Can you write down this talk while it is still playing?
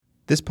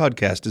This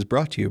podcast is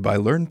brought to you by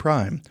Learn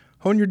Prime.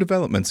 Hone your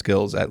development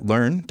skills at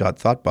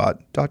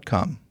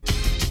learn.thoughtbot.com.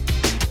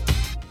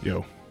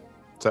 Yo,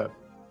 What's up?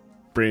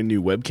 brand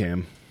new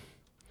webcam.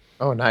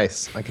 Oh,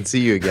 nice. I can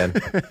see you again.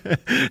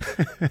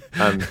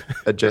 I'm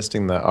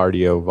adjusting the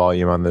audio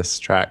volume on this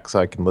track so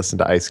I can listen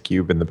to Ice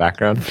Cube in the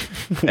background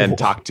and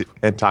talk to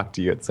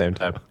you at the same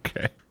time.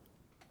 Okay.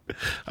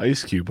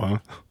 Ice Cube, huh?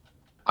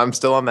 I'm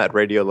still on that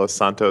Radio Los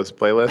Santos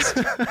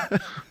playlist.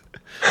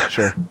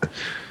 Sure.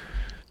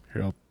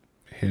 Here, I'll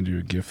hand you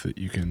a gift that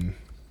you can...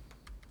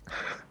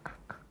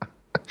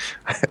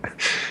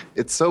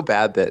 It's so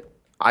bad that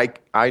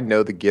I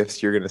know the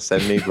gifts you're going to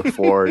send me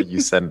before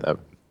you send them.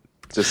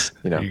 Just,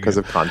 because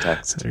of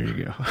context. There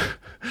you go.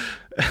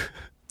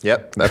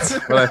 Yep, that's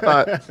what I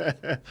thought.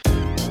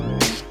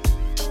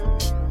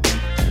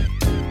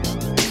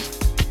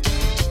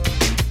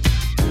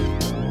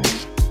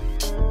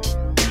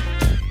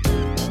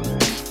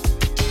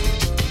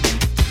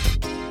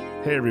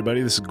 Hey,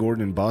 everybody. This is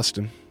Gordon in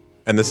Boston.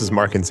 And this is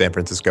Mark in San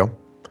Francisco.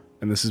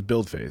 And this is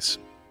Build Phase.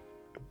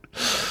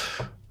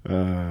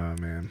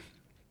 Man.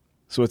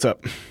 So what's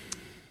up?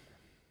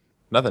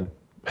 Nothing.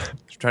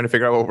 Just trying to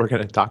figure out what we're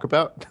going to talk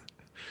about.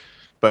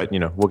 But,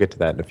 we'll get to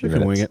that in a few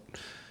minutes. Wing it.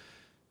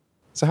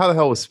 So how the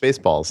hell was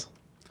Spaceballs?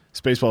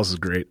 Spaceballs is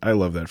great. I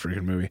love that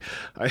freaking movie.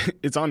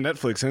 It's on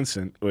Netflix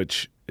Instant,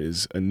 which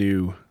is a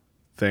new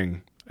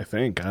thing, I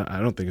think. I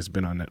don't think it's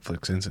been on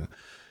Netflix Instant.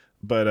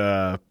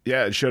 But,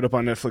 yeah, it showed up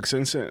on Netflix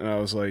Instant, and I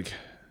was like,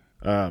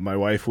 my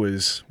wife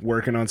was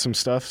working on some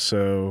stuff,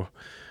 so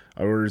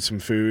I ordered some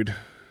food,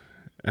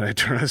 and I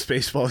turned on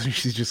Spaceballs, and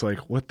she's just like,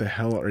 what the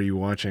hell are you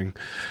watching?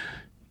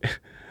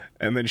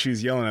 And then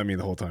she's yelling at me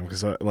the whole time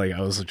because I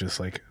was just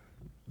like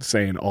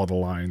saying all the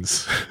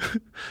lines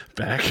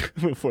back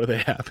before they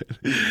happen.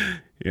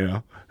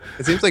 It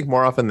seems like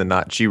more often than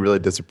not, she really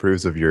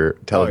disapproves of your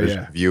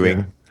television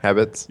viewing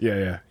habits.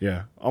 Yeah.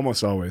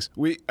 Almost always.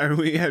 We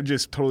have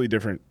just totally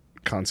different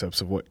concepts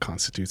of what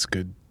constitutes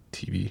good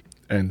TV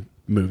and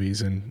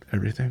movies and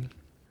everything.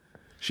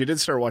 She did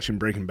start watching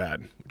Breaking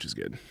Bad, which is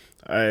good.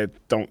 I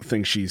don't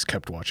think she's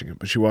kept watching it,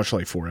 but she watched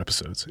like 4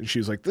 episodes. And she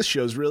was like, this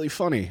show's really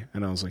funny.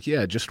 And I was like,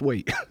 yeah, just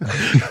wait.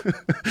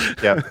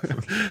 Yeah.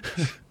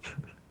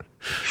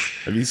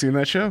 Have you seen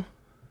that show?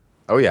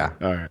 Oh, yeah.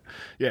 All right.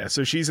 Yeah,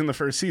 so she's in the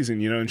first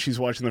season, and she's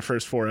watching the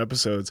first 4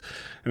 episodes.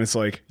 And it's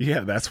like,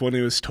 yeah, that's when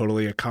it was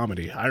totally a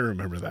comedy. I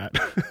remember that.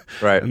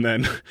 Right. And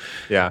then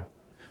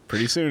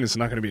pretty soon it's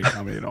not going to be a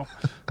comedy at all.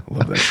 I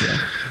love that show.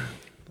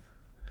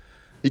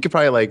 You could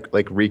probably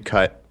like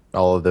recut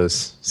all of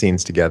those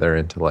scenes together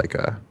into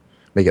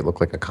make it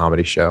look like a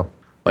comedy show.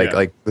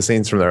 Like the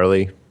scenes from the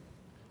early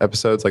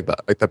episodes, like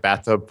the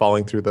bathtub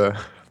falling through the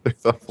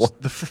floor.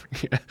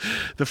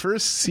 The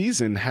first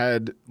season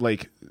had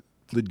like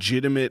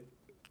legitimate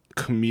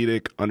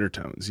comedic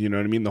undertones. You know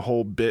what I mean? The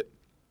whole bit,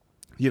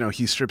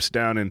 he strips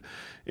down and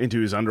into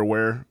his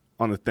underwear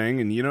on the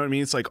thing, and you know what I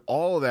mean? It's like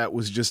all of that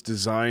was just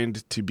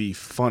designed to be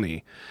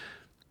funny.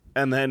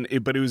 And then,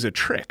 but it was a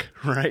trick,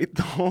 right?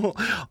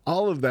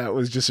 All of that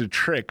was just a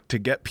trick to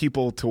get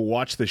people to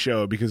watch the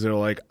show because they're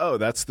like, oh,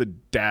 that's the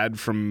dad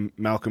from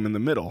Malcolm in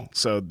the Middle.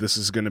 So this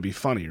is going to be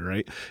funny,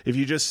 right? If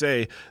you just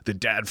say the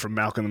dad from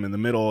Malcolm in the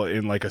Middle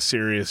in like a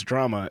serious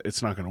drama,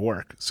 it's not going to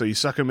work. So you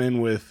suck them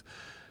in with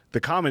the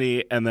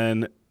comedy, and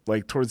then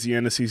like towards the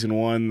end of season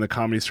 1, the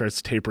comedy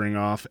starts tapering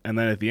off. And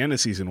then at the end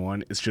of season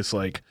 1, it's just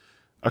like,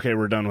 okay,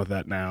 we're done with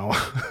that now.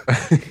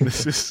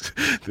 This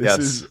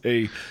is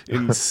a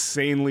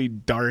insanely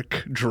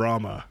dark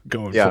drama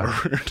going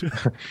forward.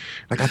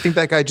 I think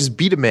that guy just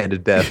beat a man to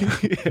death.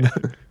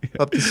 I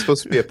thought this was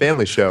supposed to be a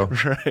family show.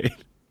 Right.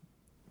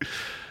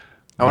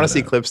 I want to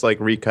see clips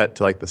recut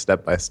to the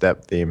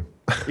step-by-step theme.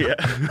 Yeah.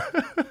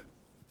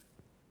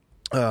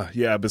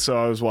 But so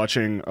I was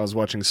watching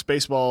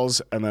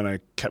Spaceballs, and then I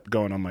kept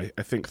going on my,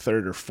 I think,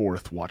 3rd or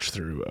 4th watch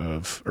through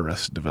of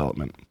Arrested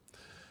Development.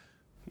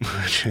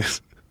 Which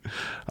is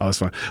always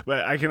fun,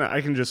 but I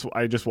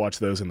just watch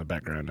those in the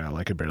background now.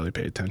 Like I barely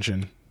pay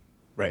attention,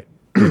 right?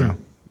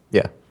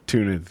 Yeah.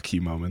 Tune into the key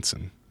moments.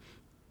 And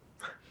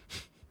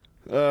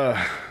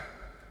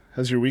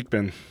how's your week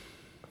been?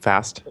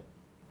 Fast.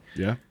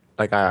 Yeah.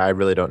 I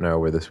really don't know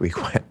where this week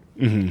went.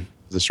 Mm-hmm. It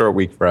was a short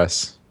week for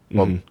us.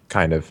 Well,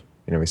 kind of.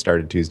 We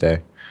started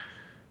Tuesday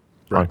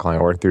on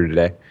client work through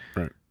today.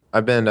 Right.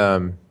 I've been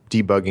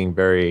debugging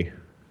very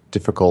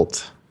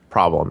difficult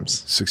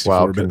problems.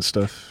 64-bit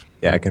stuff.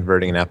 Yeah,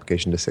 converting an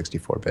application to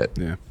 64-bit.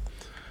 Yeah.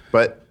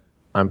 But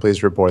I'm pleased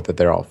to report that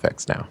they're all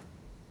fixed now.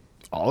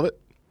 All of it?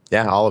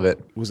 Yeah, all of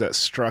it. Was that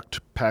struct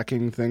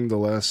packing thing the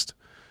last?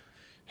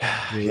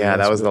 Yeah,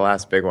 that was the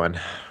last big one.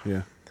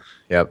 Yeah.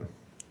 Yep.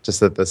 Just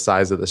that the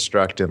size of the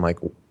struct and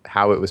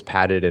how it was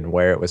padded and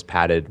where it was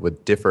padded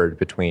would differ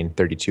between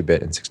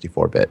 32-bit and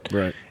 64-bit.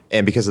 Right.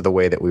 And because of the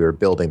way that we were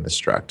building the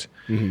struct.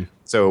 Mm-hmm.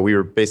 So we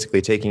were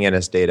basically taking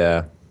NS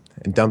data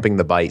and dumping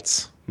the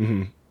bytes.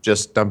 Mm-hmm.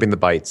 Just dumping the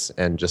bytes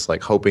and just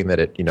hoping that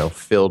it,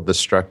 filled the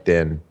struct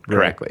in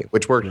correctly,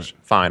 which worked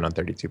fine on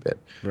 32-bit.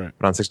 Right.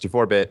 But on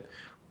 64-bit,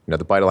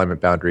 the byte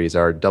alignment boundaries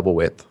are double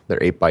width.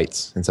 They're 8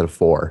 bytes instead of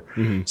 4.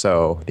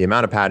 So the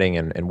amount of padding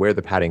and where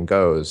the padding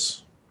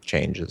goes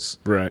changes.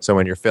 Right. So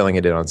when you're filling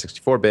it in on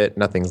 64-bit,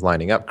 nothing's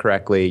lining up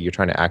correctly. You're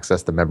trying to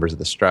access the members of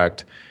the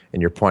struct,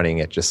 and you're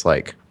pointing at just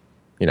like,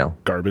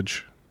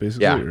 garbage,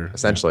 basically. Yeah,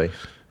 essentially.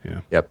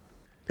 Yeah. Yep.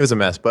 It was a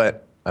mess,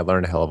 but I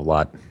learned a hell of a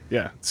lot.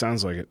 Yeah, it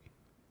sounds like it.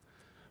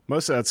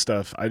 Most of that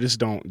stuff, I just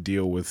don't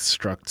deal with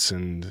structs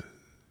and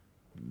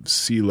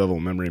C-level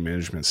memory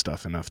management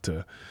stuff enough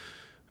to.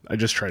 I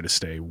just try to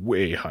stay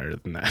way higher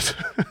than that.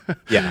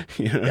 Yeah.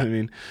 You know what I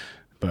mean?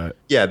 But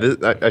yeah,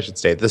 I should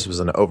state this was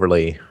an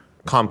overly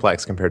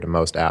complex compared to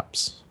most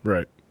apps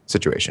right.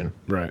 situation.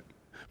 Right.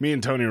 Me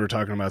and Tony were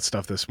talking about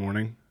stuff this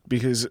morning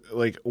because,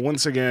 like,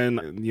 once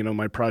again,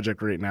 my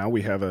project right now,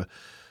 we have a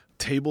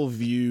table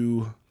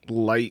view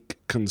like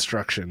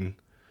construction.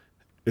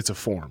 It's a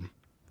form,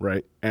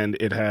 right? And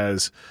it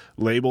has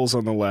labels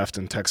on the left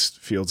and text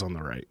fields on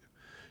the right.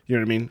 You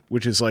know what I mean?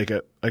 Which is like,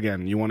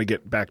 again, you want to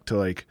get back to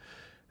like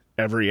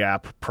every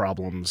app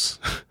problems.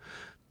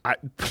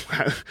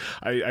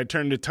 I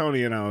turned to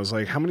Tony and I was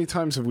like, how many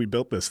times have we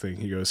built this thing?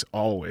 He goes,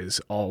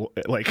 always,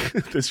 like,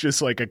 it's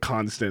just like a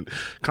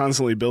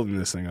constantly building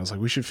this thing. I was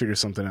like, we should figure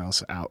something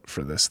else out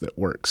for this that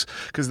works.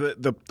 Because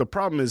the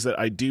problem is that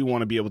I do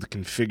want to be able to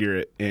configure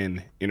it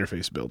in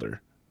Interface Builder.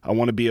 I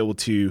want to be able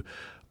to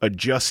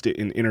adjust it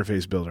in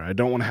Interface Builder. I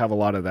don't want to have a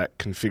lot of that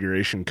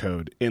configuration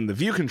code in the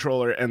view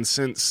controller. And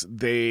since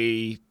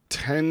they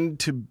tend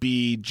to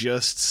be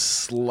just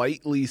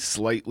slightly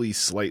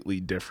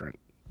different,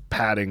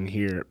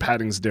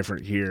 padding's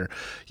different here,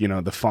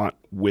 the font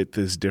width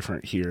is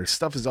different here,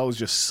 stuff is always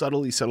just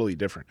subtly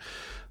different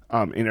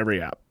in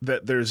every app,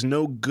 that there's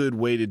no good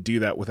way to do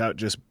that without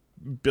just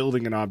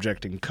building an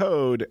object in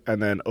code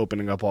and then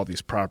opening up all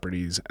these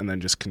properties and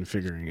then just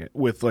configuring it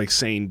with like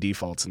sane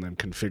defaults and then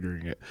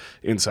configuring it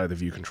inside the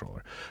view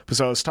controller.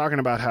 So I was talking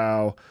about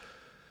how,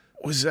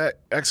 was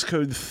that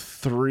Xcode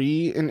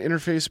 3 in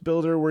Interface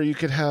Builder where you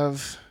could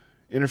have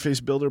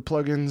Interface Builder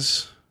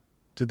plugins?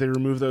 Did they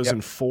remove those in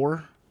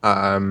 4?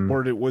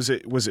 Or was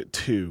it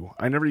 2?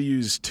 I never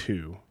used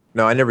 2.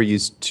 No, I never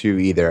used 2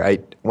 either.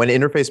 When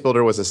Interface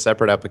Builder was a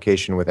separate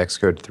application with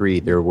Xcode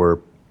 3, there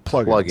were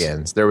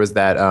plugins. There was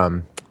that,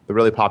 the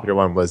really popular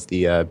one was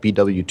the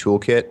BW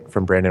Toolkit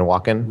from Brandon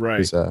Walken,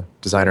 who's a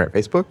designer at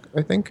Facebook,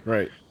 I think.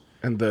 Right.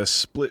 And the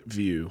split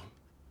view.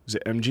 Is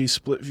it MG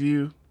split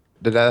view?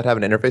 Did that have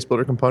an Interface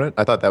Builder component?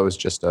 I thought that was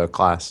just a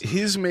class.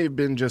 His may have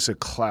been just a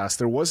class.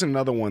 There was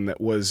another one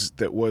that was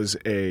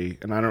a,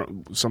 and I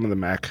don't, some of the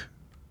Mac,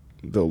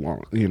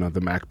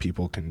 the Mac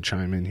people can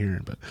chime in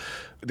here, but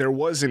there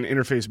was an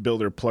Interface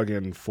Builder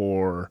plugin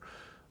for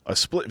a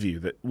split view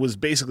that was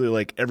basically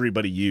like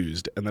everybody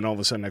used, and then all of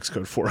a sudden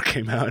Xcode 4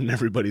 came out and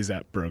everybody's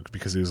app broke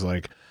because it was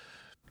like,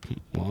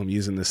 well, I'm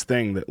using this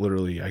thing that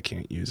literally I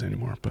can't use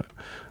anymore. But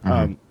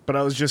but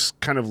I was just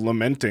kind of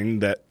lamenting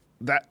that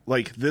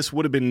like this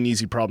would have been an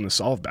easy problem to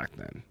solve back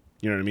then.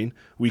 You know what I mean?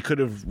 We could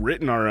have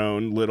written our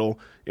own little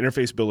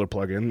Interface Builder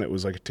plugin that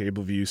was like a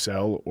table view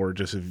cell or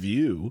just a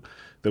view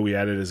that we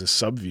added as a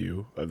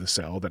subview of the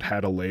cell that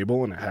had a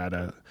label and it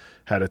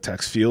had a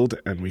text field,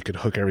 and we could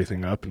hook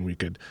everything up and we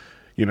could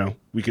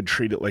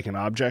treat it like an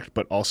object,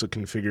 but also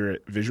configure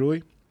it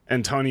visually.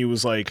 And Tony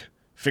was like,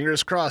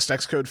 fingers crossed,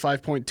 Xcode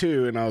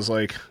 5.2. And I was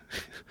like,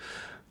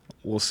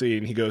 we'll see.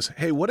 And he goes,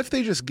 hey, what if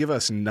they just give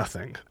us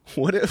nothing?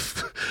 What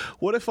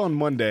if on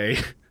Monday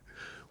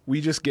we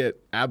just get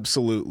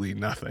absolutely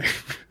nothing?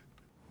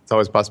 It's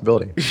always a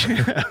possibility.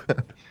 Yeah.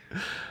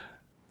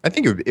 I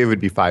think it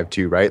would be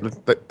 5.2, right?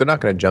 But they're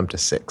not going to jump to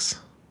 6.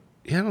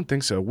 Yeah, I don't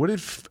think so. What did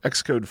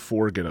Xcode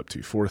 4 get up to?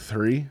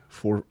 4.3?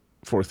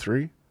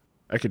 4.3?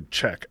 I could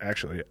check,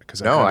 actually.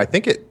 I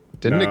think it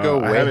go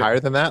way higher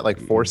than that, like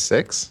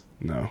 4.6?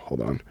 No,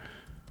 hold on.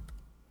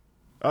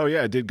 Oh,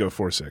 yeah, it did go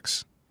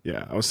 4.6.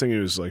 Yeah, I was thinking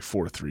it was like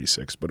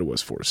 4.36, but it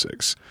was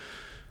 4.6.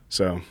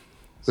 So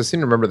I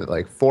seem to remember that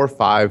like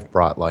 4.5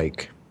 brought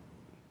like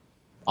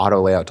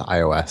auto layout to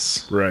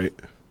iOS. Right.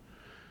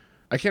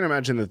 I can't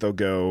imagine that they'll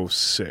go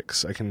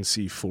 6. I can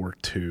see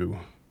 4.2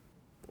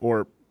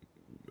 or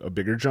a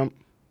bigger jump.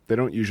 They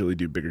don't usually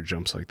do bigger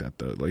jumps like that,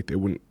 though. Like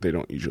they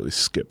don't usually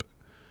skip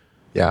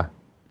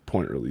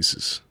point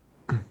releases.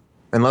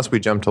 Unless we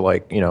jump to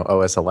like,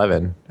 OS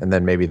 11, and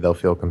then maybe they'll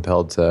feel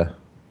compelled to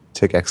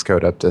take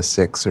Xcode up to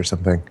 6 or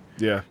something.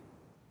 Yeah.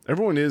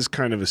 Everyone is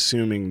kind of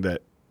assuming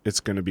that it's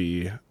going to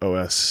be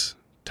OS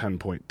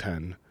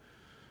 10.10.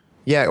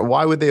 Yeah,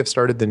 why would they have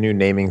started the new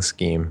naming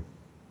scheme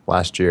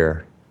last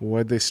year?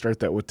 Why'd they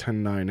start that with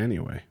 10.9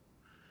 anyway?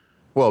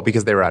 Well,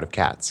 because they were out of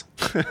cats.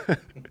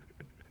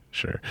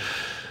 Sure.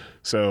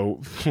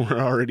 So we're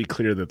already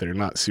clear that they're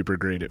not super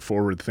great at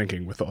forward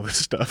thinking with all this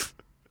stuff.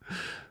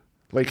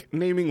 Like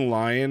naming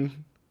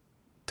Lion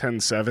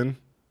 10.7,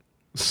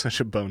 such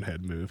a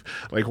bonehead move.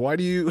 Like, why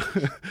do you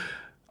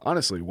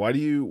honestly, why do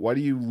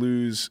you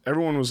lose?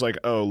 Everyone was like,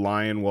 oh,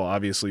 Lion will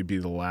obviously be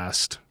the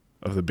last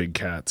of the big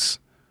cats.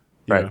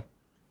 You right. know?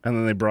 And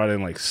then they brought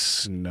in like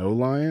Snow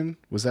Lion.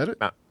 Was that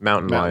it?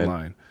 Mountain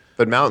Lion.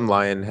 But mountain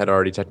lion had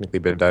already technically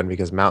been done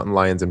because mountain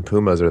lions and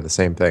pumas are the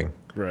same thing.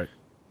 Right.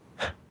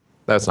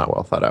 That's not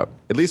well thought out.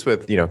 At least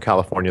with,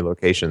 California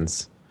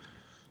locations.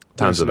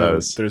 Tons of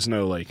those. There's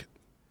no like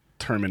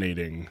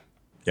terminating.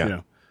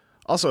 Yeah.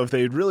 Also, if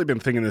they'd really been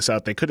thinking this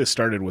out, they could have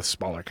started with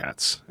smaller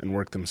cats and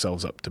worked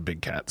themselves up to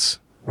big cats.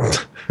 You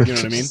know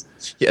what I mean?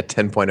 Yeah,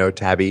 10.0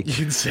 tabby.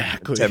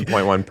 Exactly.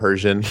 10.1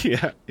 Persian.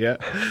 Yeah.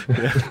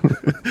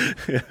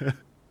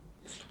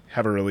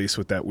 Have a release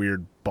with that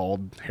weird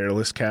bald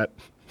hairless cat.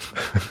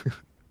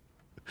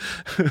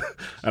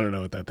 I don't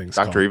know what that thing's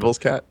called. Dr. Evil's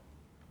cat?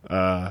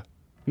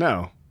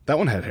 No, that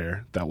one had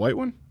hair. That white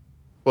one?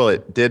 Well,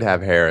 it did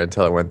have hair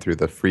until it went through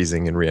the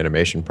freezing and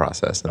reanimation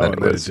process, and then it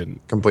was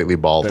completely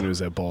bald. Then it was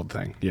that bald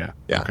thing. Yeah.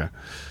 Okay.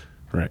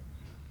 Right.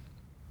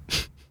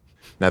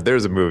 Now,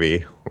 there's a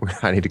movie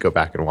I need to go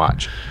back and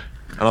watch.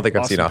 I don't think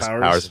I've seen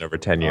Austin Powers in over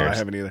 10 years. I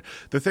haven't either.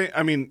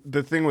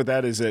 The thing with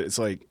that is that it's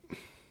like,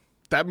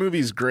 that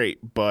movie's great,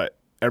 but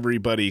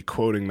everybody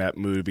quoting that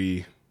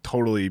movie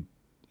totally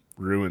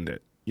ruined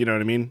it. You know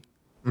what I mean?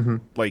 Mm-hmm.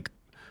 Like,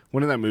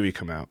 when did that movie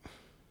come out?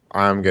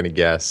 I'm going to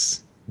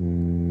guess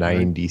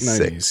 96.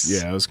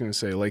 90s. Yeah, I was going to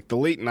say, like, the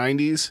late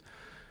 90s,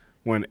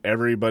 when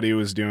everybody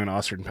was doing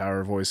Austin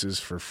Power voices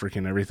for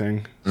freaking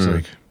everything. It's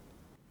like,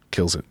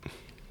 kills it.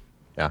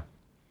 Yeah.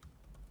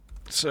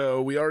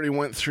 So we already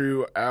went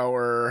through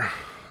our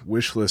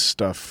wish list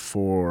stuff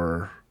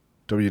for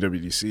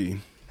WWDC,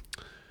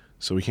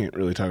 so we can't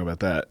really talk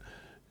about that.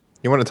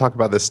 You want to talk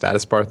about this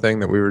status bar thing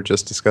that we were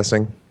just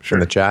discussing in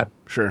the chat?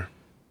 Sure.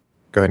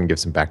 Go ahead and give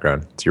some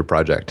background. It's your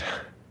project.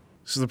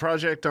 So the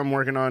project I'm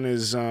working on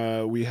is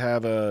we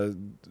have a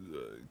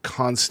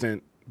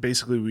constant,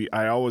 basically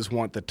I always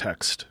want the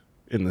text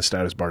in the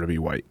status bar to be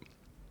white.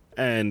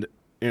 And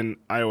in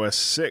iOS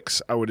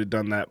 6, I would have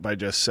done that by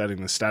just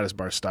setting the status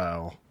bar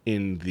style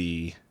in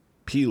the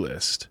P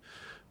list.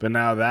 But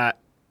now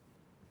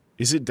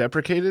is it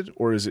deprecated,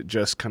 or is it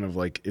just kind of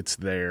like it's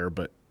there,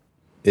 but...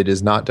 It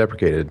is not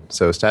deprecated.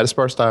 So status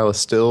bar style is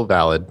still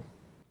valid.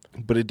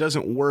 But it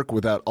doesn't work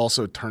without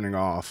also turning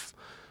off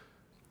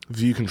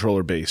view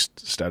controller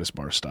based status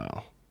bar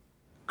style.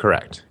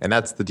 Correct. And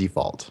that's the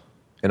default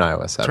in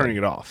iOS 7. Turning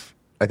it off.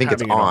 I think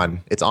it's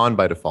on. It's on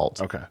by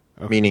default. Okay.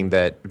 Meaning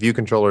that view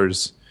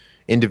controllers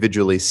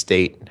individually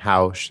state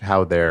how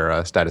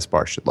their status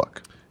bar should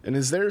look. And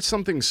is there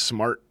something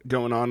smart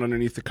going on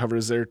underneath the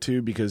covers there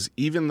too? Because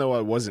even though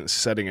I wasn't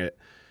setting it,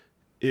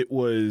 it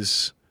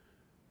was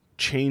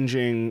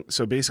changing.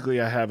 So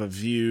basically I have a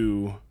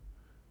view.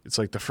 It's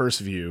like the first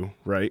view,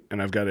 right?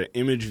 And I've got an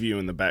image view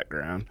in the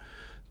background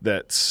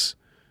that's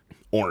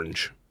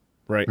orange,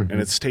 right? Mm-hmm.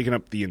 And it's taking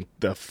up the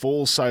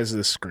full size of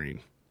the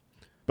screen.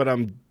 But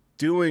I'm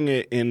doing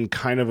it in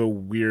kind of a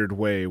weird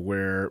way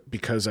where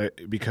because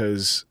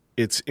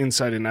it's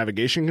inside a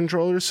navigation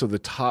controller, so the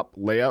top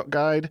layout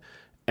guide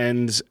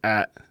ends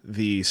at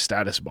the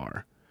status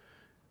bar.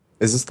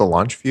 Is this the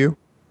launch view?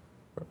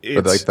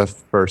 Or like the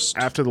first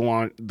after the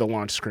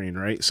launch screen,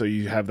 right? So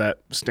you have that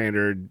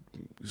standard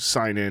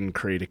sign in,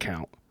 create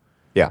account,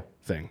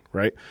 thing,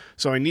 right?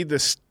 So I need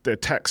the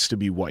text to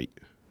be white,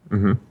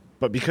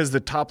 but because the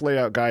top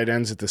layout guide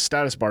ends at the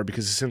status bar,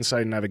 because it's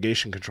inside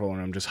navigation controller,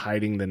 and I'm just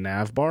hiding the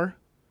nav bar.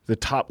 The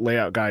top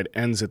layout guide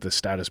ends at the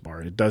status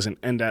bar. It doesn't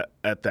end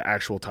at the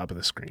actual top of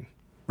the screen.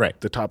 Right.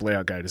 The top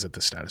layout guide is at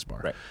the status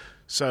bar. Right.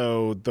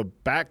 So the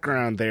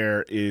background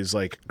there is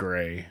like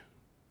gray.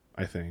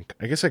 I think.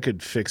 I guess I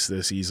could fix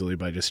this easily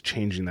by just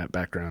changing that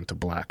background to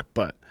black,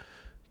 but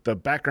the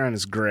background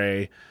is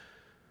gray.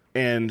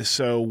 And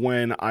so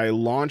when I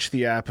launch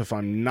the app, if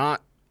I'm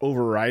not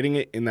overriding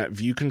it in that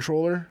view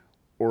controller,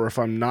 or if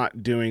I'm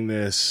not doing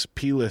this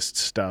plist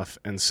stuff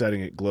and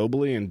setting it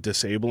globally and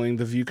disabling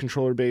the view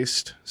controller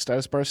based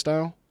status bar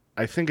style,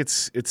 I think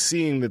it's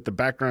seeing that the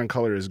background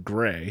color is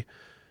gray.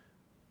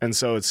 And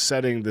so it's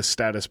setting the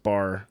status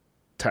bar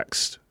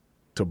text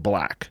to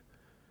black.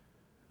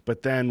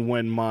 But then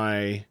when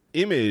my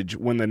image,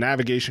 when the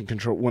navigation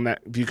control, when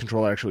that view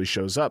controller actually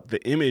shows up,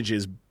 the image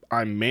is,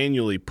 I'm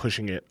manually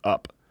pushing it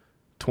up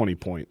 20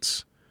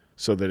 points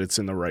so that it's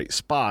in the right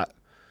spot.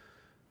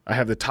 I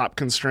have the top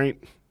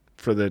constraint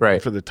for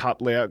the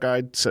top layout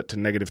guide set to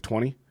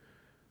 -20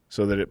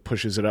 so that it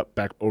pushes it up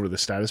back over the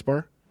status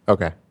bar.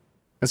 Okay.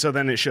 And so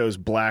then it shows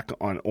black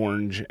on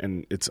orange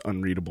and it's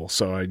unreadable.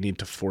 So I need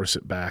to force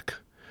it back.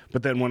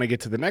 But then when I get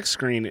to the next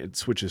screen, it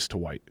switches to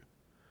white.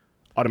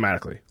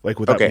 Automatically, like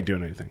without me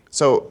doing anything.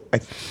 So,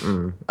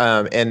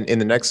 and in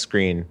the next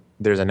screen,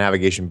 there's a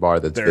navigation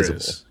bar that's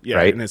visible. Yeah,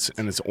 right? and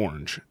it's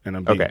orange, and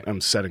I'm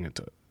setting it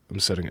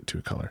to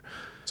a color.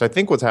 So I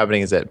think what's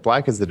happening is that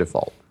black is the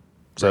default.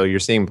 So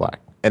you're seeing black,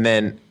 and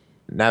then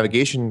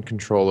navigation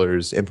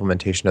controllers'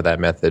 implementation of that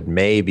method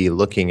may be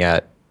looking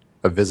at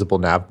a visible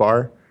nav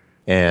bar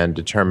and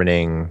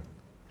determining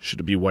should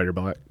it be white or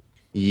black.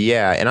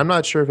 Yeah, and I'm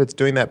not sure if it's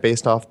doing that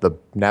based off the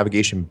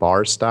navigation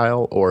bar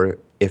style or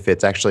if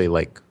it's actually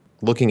like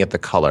looking at the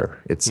color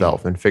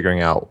itself and figuring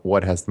out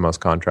what has the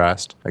most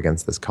contrast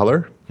against this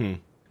color.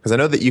 Because I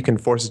know that you can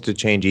force it to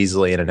change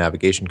easily in a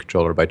navigation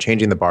controller by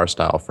changing the bar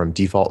style from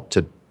default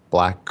to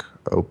black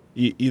Oh,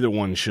 Either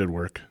one should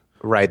work.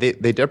 right.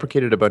 They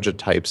deprecated a bunch of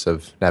types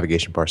of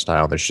navigation bar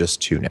style. There's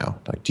just two now,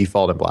 like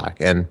default and black.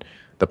 And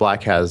the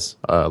black has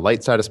a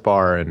light status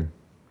bar and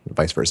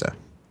vice versa.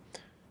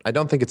 I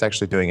don't think it's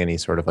actually doing any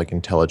sort of like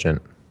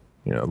intelligent,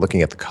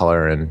 looking at the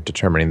color and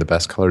determining the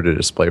best color to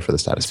display for the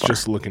status bar.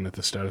 Just looking at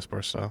the status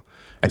bar style.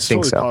 I It's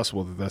think totally so.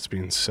 possible that that's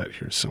being set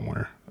here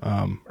somewhere.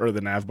 Or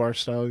the nav bar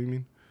style,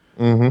 you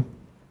mean?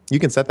 You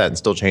can set that and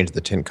still change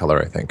the tint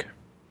color, I think.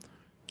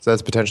 So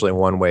that's potentially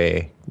one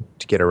way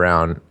to get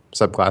around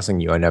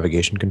subclassing UI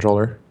navigation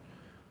controller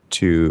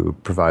to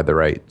provide the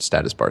right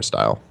status bar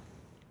style.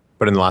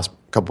 But in the last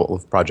couple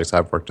of projects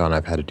I've worked on,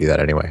 I've had to do that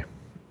anyway.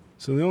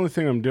 So the only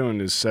thing I'm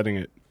doing is setting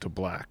it to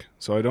black.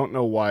 So I don't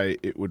know why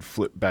it would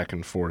flip back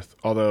and forth.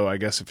 Although I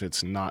guess if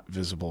it's not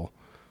visible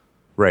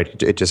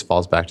Right. It just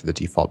falls back to the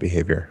default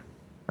behavior,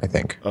 I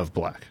think. of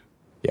black.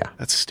 Yeah.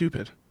 That's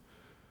stupid.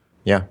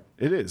 Yeah.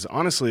 It is.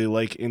 Honestly,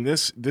 like in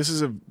this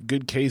is a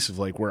good case of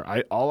like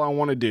where all I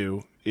want to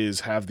do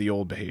is have the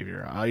old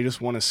behavior. I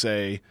just want to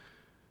say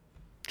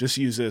just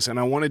use this, and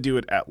I want to do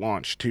it at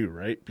launch too,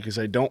 right? Because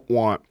I don't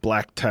want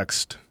black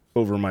text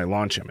over my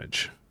launch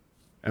image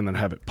and then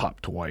have it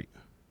pop to white.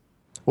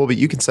 Well, but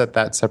you can set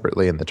that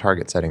separately in the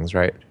target settings,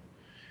 right?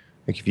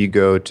 Like if you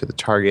go to the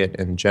target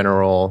in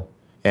general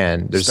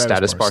and there's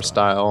status bar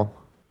style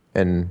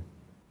and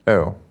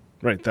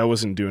Right, that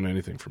wasn't doing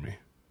anything for me.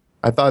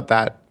 I thought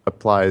that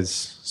applies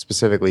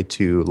specifically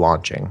to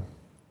launching.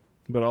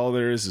 But all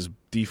there is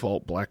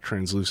default black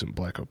translucent,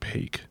 black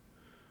opaque.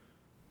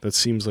 That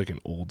seems like an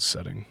old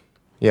setting.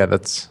 Yeah,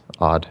 that's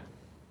odd.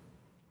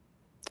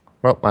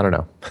 Well, I don't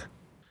know.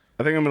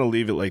 I think I'm going to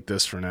leave it like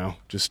this for now,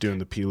 just doing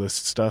the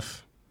plist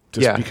stuff.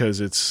 Just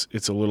because it's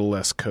a little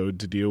less code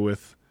to deal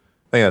with.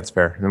 I think that's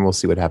fair, and then we'll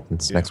see what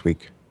happens next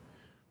week.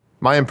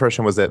 My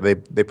impression was that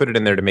they put it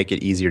in there to make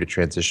it easier to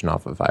transition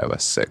off of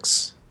iOS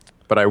 6,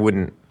 but I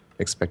wouldn't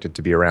expect it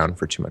to be around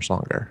for too much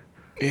longer.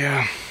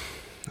 Yeah.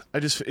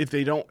 If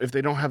they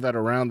don't have that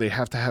around, they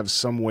have to have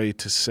some way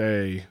to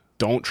say,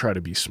 don't try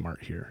to be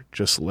smart here.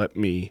 Just let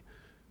me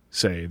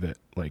say that,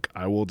 like,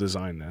 I will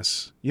design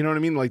this. You know what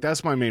I mean? Like,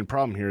 that's my main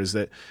problem here is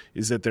that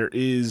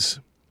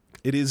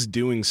it is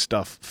doing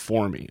stuff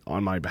for me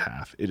on my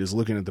behalf. It is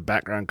looking at the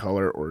background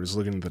color or it is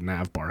looking at the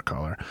nav bar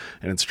color,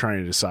 and it's trying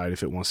to decide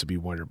if it wants to be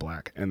white or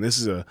black. And this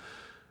is a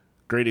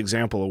great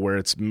example of where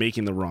it's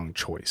making the wrong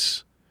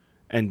choice.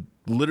 And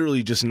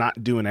literally just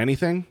not doing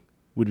anything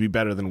would be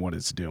better than what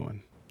it's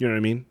doing. You know what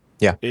I mean?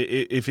 Yeah.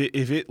 If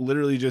it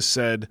literally just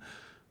said,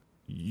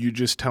 you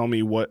just tell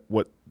me what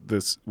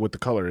the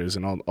color is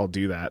and I'll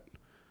do that,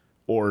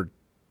 or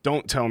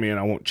don't tell me and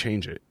I won't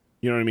change it.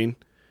 You know what I mean?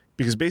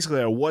 Because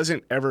basically I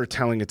wasn't ever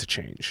telling it to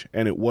change,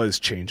 and it was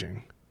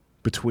changing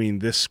between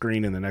this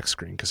screen and the next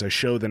screen because I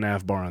show the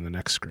nav bar on the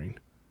next screen,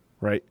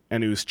 right?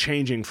 And it was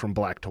changing from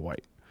black to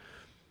white,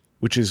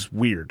 which is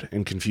weird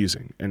and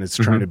confusing, and it's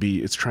trying to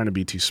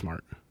be too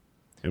smart,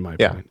 in my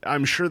opinion.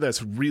 I'm sure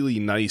that's really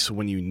nice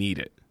when you need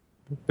it.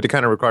 But it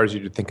kind of requires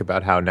you to think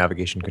about how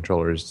navigation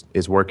controllers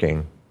is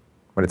working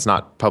when it's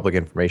not public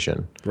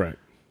information. Right.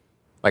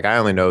 Like I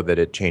only know that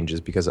it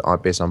changes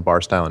based on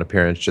bar style and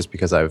appearance just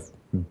because I've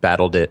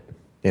battled it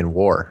in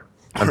war.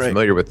 I'm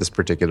familiar with this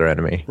particular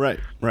enemy. Right.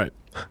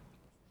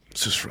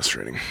 It's just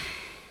frustrating.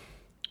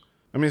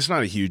 I mean, it's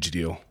not a huge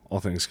deal, all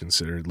things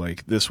considered.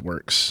 Like, this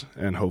works,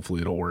 and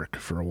hopefully it'll work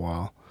for a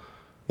while.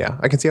 Yeah,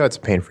 I can see how it's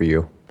a pain for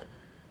you.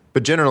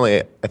 But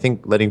generally, I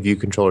think letting view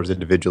controllers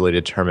individually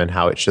determine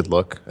how it should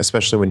look,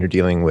 especially when you're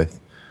dealing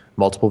with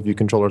multiple view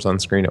controllers on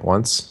screen at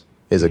once,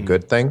 is a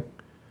good thing.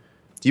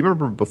 Do you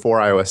remember before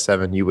iOS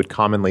 7, you would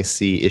commonly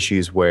see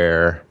issues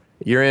where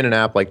you're in an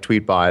app like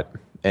Tweetbot,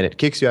 and it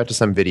kicks you out to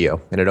some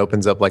video, and it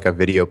opens up like a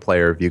video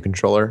player view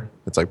controller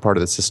that's like part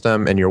of the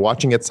system, and you're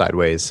watching it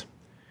sideways,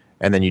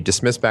 and then you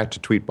dismiss back to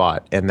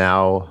Tweetbot, and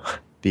now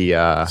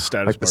the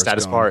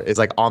status bar is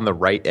like on the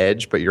right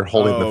edge, but you're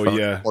holding the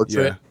phone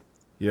portrait.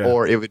 Yeah.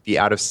 Or it would be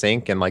out of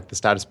sync, and like the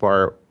status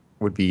bar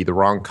would be the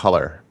wrong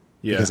color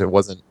because it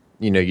wasn't,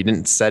 you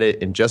didn't set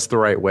it in just the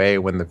right way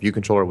when the view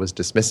controller was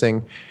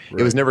dismissing. Right.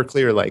 It was never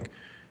clear, like,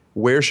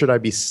 where should I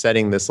be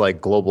setting this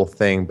like global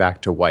thing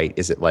back to white?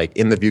 Is it like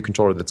in the view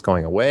controller that's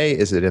going away?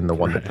 Is it in the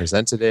one that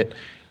presented it?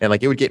 And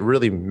like it would get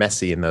really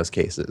messy in those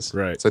cases.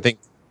 Right. So I think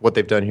what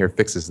they've done here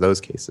fixes those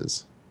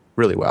cases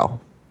really well.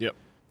 Yep.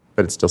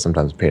 But it's still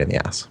sometimes a pain in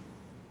the ass.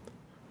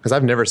 Because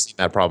I've never seen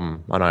that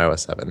problem on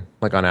iOS 7,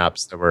 like on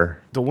apps that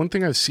were... The one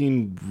thing I've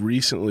seen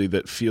recently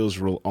that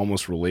feels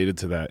almost related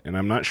to that, and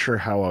I'm not sure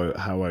how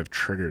I've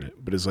triggered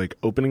it, but is like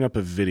opening up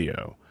a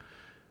video,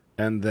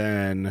 and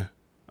then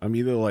I'm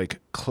either like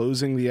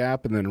closing the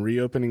app and then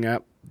reopening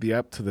the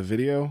app to the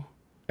video,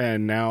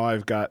 and now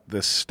I've got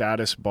the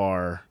status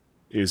bar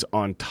is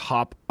on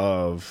top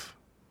of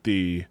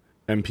the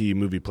MP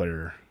movie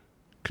player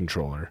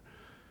controller,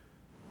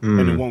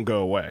 and it won't go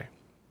away.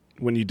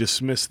 When you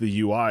dismiss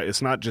the UI,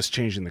 it's not just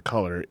changing the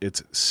color,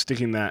 it's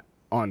sticking that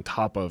on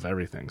top of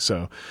everything.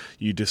 So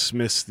you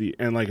dismiss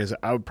and like I said,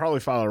 I would probably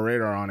file a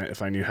radar on it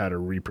if I knew how to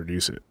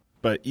reproduce it.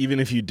 But even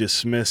if you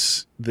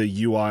dismiss the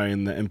UI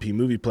in the MP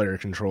Movie Player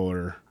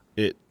controller,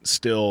 it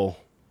still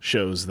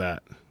shows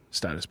that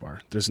status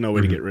bar. There's no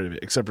way to get rid of it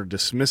except for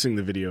dismissing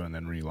the video and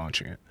then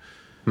relaunching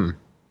it.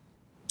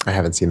 I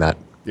haven't seen that.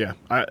 Yeah,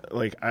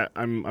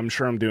 I'm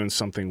sure I'm doing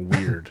something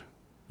weird.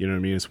 You know what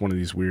I mean? It's one of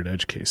these weird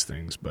edge case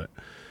things, but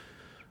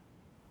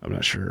I'm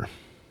not sure.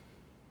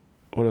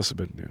 What else have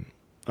I been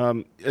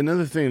doing?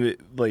 Another thing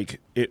that like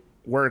it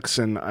works,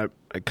 and I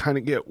kind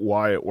of get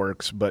why it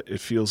works, but it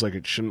feels like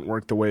it shouldn't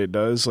work the way it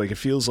does. Like it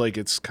feels like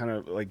it's kind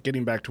of like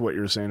getting back to what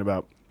you were saying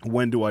about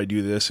when do I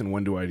do this and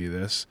when do I do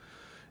this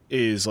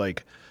is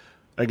like,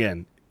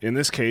 again, in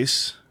this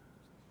case,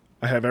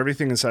 I have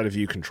everything inside a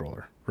view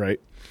controller, right?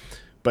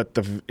 But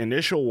the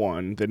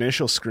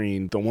initial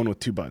screen, the one with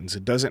 2 buttons,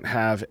 it doesn't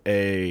have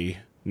a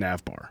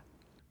nav bar.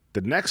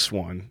 The next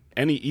one,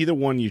 either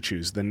one you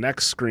choose, the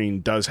next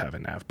screen does have a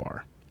nav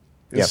bar.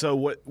 And so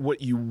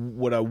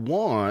what I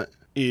want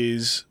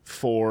is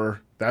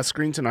for that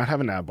screen to not have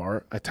a nav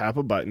bar. I tap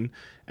a button,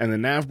 and the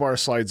nav bar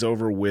slides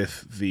over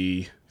with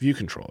the view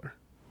controller.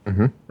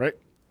 Right?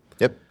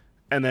 Yep.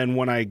 And then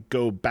when I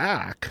go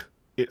back,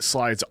 it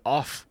slides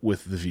off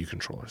with the view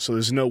controller. So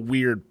there's no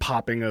weird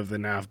popping of the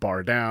nav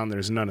bar down.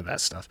 There's none of that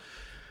stuff.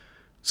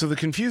 So the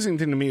confusing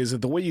thing to me is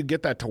that the way you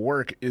get that to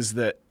work is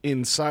that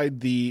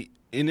inside the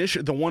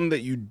one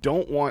that you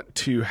don't want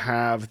to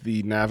have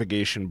the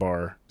navigation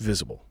bar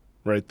visible,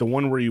 right? The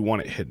one where you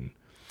want it hidden.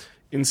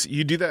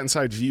 You do that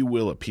inside view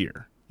will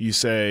appear. You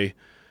say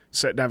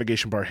set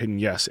navigation bar hidden,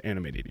 yes,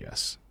 animated,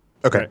 yes.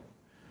 Okay. Right?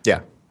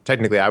 Yeah.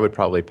 Technically, I would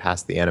probably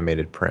pass the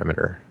animated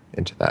parameter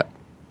into that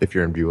if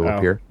you're in view will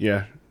appear.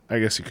 Yeah, I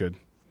guess you could.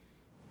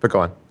 But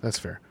go on. That's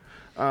fair.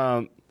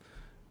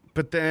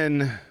 But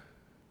then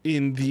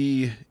in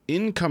the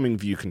incoming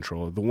view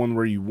controller, the one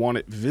where you want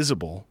it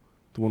visible,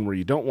 the one where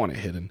you don't want it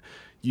hidden,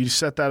 you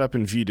set that up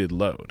in view did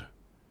load.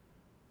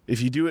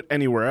 If you do it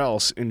anywhere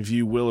else in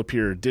view will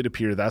appear or did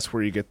appear, that's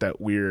where you get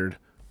that weird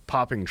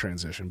popping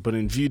transition. But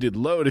in view did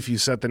load, if you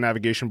set the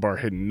navigation bar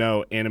hidden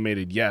no,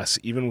 animated yes,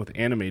 even with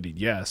animated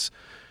yes,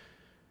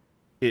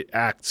 it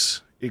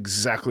acts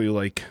exactly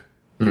like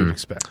you'd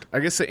expect. I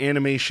guess the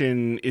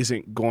animation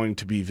isn't going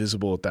to be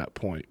visible at that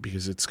point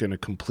because it's going to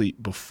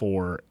complete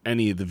before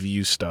any of the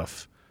view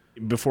stuff,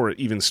 before it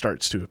even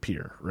starts to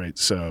appear, right?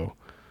 So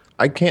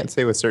I can't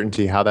say with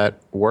certainty how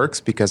that works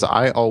because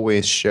I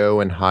always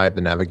show and hide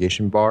the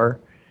navigation bar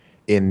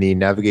in the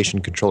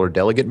navigation controller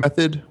delegate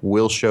method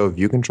will show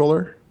view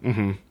controller.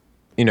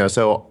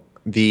 So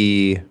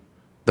the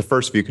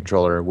first view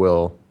controller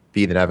will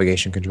be the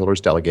navigation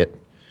controller's delegate.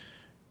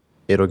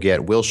 It'll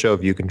get will show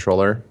view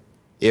controller.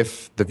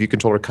 If the view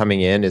controller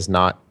coming in is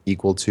not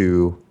equal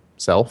to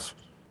self,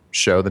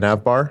 show the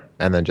nav bar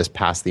and then just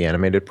pass the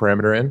animated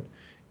parameter in,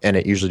 and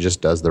it usually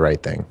just does the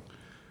right thing.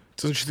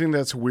 Don't you think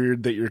that's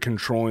weird that you're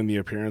controlling the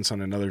appearance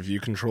on another view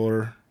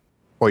controller?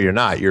 Well, you're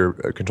not. You're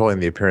controlling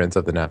the appearance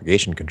of the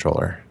navigation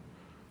controller.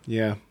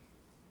 Yeah.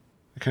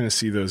 I kind of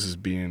see those as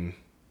being,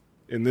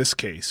 in this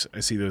case, I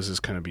see those as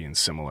kind of being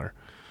similar.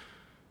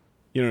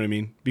 You know what I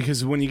mean?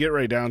 Because when you get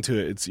right down to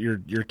it, you're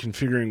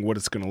configuring what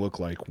it's going to look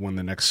like when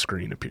the next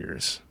screen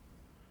appears.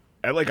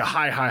 At like a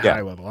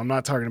high level. I'm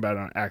not talking about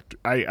on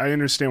I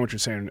understand what you're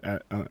saying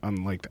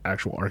on like the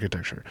actual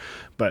architecture.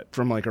 But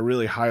from like a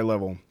really high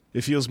level,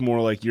 it feels more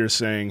like you're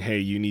saying, hey,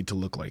 you need to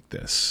look like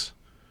this.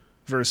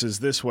 Versus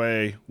this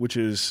way, which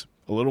is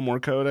a little more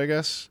code, I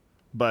guess,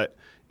 but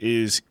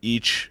is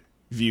each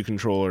view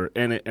controller,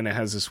 and it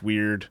has this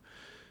weird,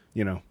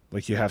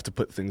 like you have to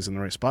put things in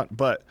the right spot.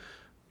 But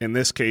in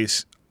this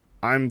case,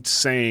 I'm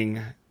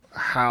saying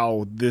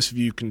how this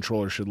view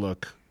controller should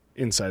look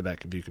inside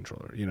that view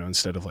controller,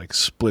 instead of like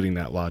splitting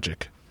that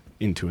logic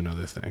into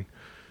another thing.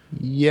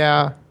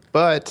 Yeah,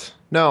 but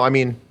no, I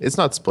mean, it's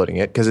not splitting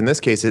it because in this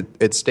case,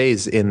 it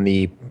stays in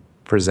the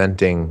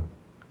presenting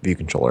view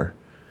controller.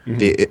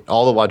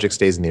 All the logic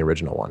stays in the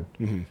original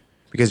one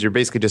because you're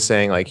basically just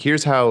saying like,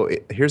 here's how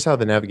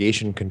the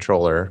navigation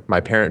controller,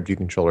 my parent view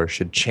controller,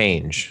 should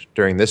change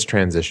during this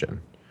transition.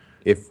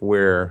 If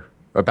we're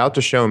about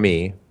to show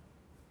me,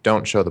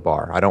 don't show the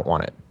bar. I don't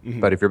want it.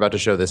 But if you're about to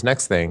show this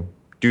next thing,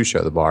 do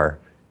show the bar.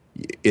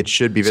 It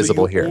should be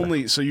visible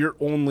here. So you're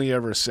only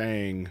ever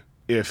saying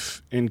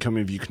if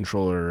incoming view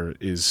controller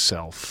is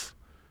self,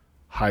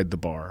 hide the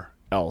bar,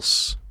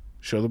 else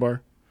show the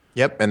bar?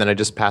 Yep, and then I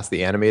just pass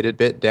the animated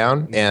bit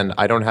down, and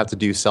I don't have to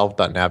do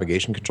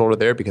self.navigation controller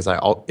there because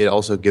it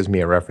also gives me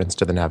a reference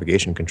to the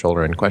navigation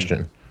controller in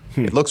question.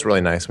 It looks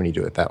really nice when you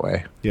do it that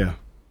way. Yeah.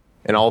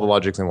 And all the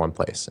logic's in one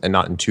place and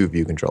not in 2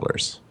 view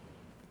controllers.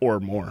 Or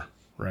more,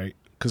 right?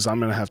 Because I'm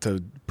going to have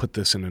to put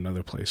this in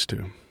another place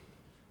too.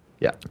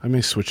 Yeah. I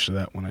may switch to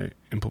that when I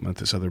implement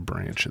this other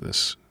branch of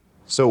this.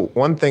 So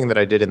one thing that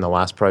I did in the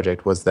last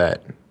project was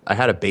that I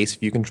had a base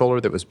view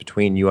controller that was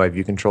between UI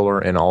view controller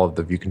and all of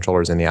the view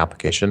controllers in the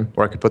application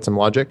where I could put some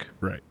logic.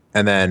 Right.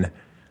 And then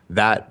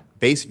that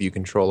base view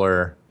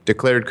controller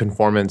declared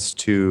conformance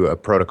to a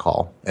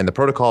protocol. And the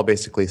protocol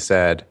basically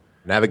said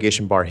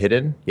navigation bar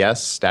hidden,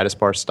 yes, status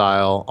bar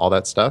style, all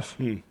that stuff.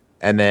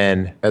 And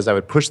then as I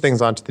would push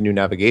things onto the new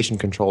navigation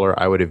controller,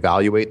 I would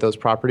evaluate those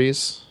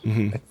properties.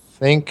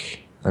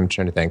 I'm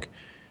trying to think.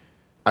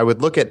 I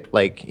would look at,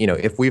 like,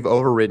 if we've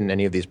overridden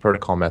any of these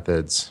protocol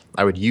methods,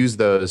 I would use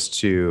those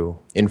to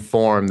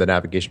inform the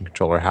navigation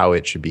controller how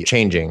it should be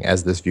changing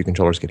as this view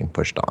controller is getting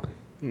pushed on.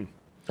 That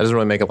doesn't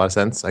really make a lot of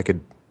sense. I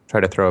could try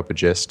to throw up a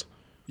gist.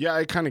 Yeah,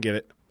 I kind of get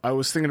it. I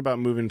was thinking about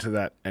moving to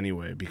that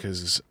anyway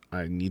because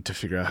I need to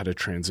figure out how to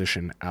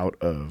transition out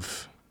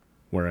of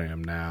where I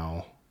am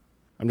now.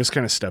 I'm just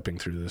kind of stepping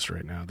through this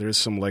right now. There's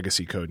some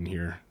legacy code in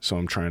here, so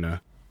I'm trying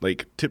to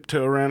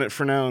tiptoe around it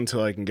for now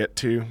until I can get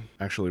to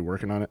actually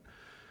working on it.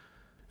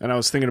 And I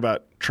was thinking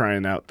about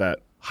trying out that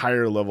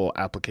higher level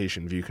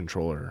application view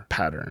controller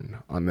pattern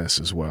on this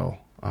as well.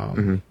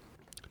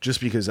 Just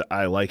because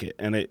I like it.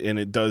 And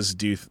it does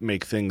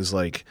make things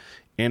like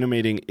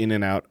animating in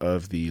and out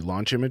of the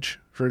launch image,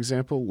 for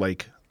example.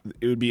 Like,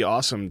 it would be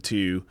awesome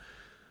to,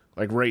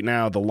 like, right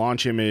now, the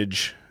launch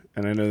image,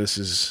 and I know this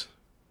is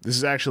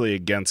actually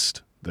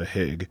against the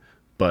HIG,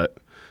 but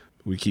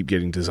we keep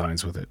getting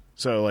designs with it.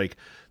 So, like,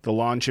 the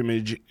launch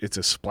image, it's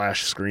a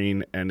splash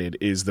screen, and it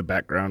is the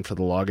background for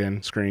the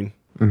login screen.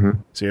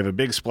 So you have a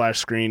big splash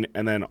screen,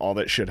 and then all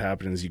that should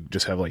happen is you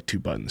just have, like, 2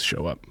 buttons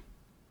show up.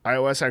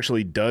 iOS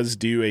actually does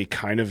do a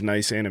kind of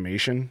nice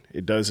animation.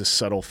 It does a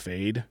subtle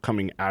fade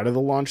coming out of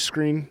the launch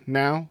screen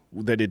now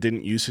that it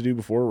didn't used to do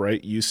before, right?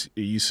 It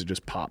used to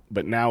just pop.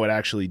 But now it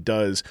actually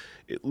does.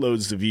 It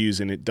loads the views,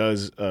 and it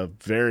does a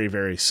very,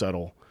 very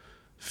subtle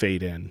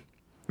fade in.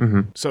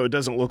 So it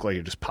doesn't look like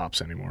it just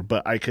pops anymore.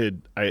 But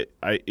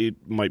it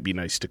might be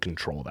nice to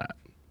control that.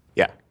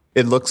 Yeah.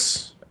 It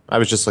looks... I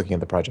was just looking at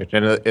the project,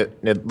 and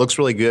it looks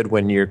really good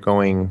when you're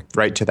going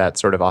right to that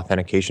sort of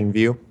authentication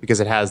view because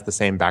it has the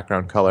same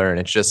background color, and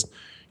it's just,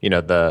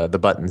 the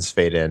buttons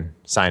fade in,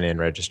 sign in,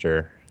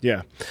 register.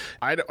 Yeah.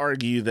 I'd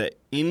argue that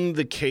in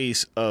the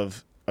case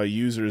of a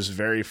user's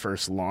very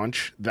first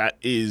launch, that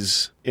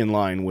is in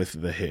line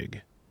with the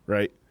HIG,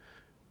 right?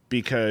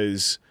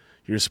 Because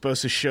you're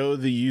supposed to show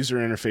the user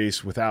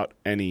interface without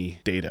any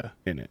data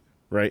in it.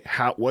 Right?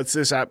 What's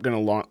this app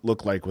going to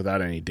look like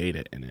without any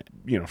data in it,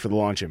 for the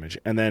launch image?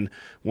 And then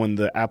when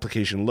the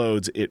application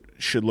loads, it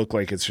should look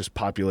like it's just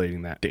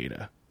populating that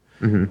data.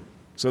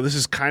 So this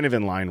is kind of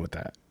in line with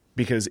that.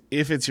 Because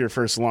if it's your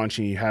first launch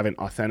and you haven't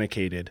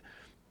authenticated,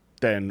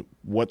 then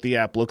what the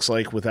app looks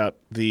like without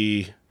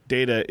the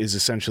data is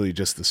essentially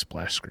just the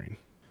splash screen.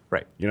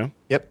 Right.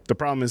 Yep. The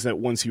problem is that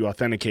once you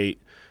authenticate,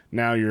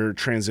 now you're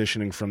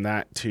transitioning from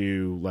that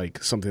to,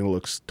 like, something that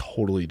looks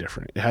totally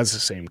different. It has the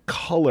same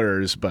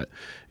colors, but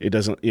it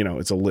doesn't,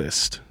 it's a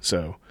list.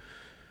 So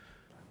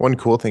one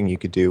cool thing you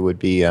could do would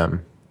be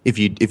if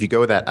you go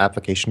with that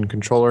application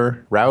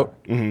controller route,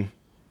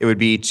 it would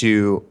be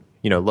to,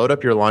 load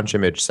up your launch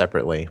image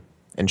separately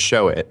and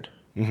show it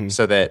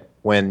so that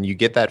when you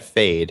get that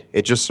fade,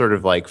 it just sort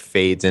of like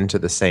fades into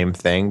the same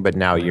thing, but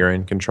now you're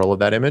in control of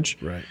that image.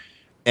 Right.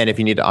 And if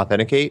you need to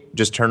authenticate,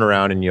 just turn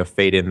around and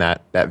fade in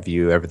that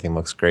view. Everything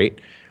looks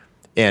great.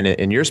 And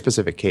in your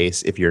specific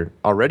case, if you're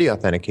already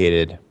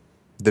authenticated,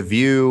 the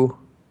view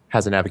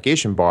has a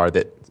navigation bar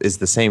that is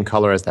the same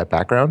color as that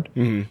background.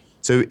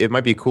 So it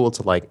might be cool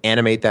to, like,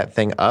 animate that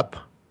thing up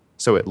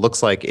so it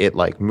looks like it,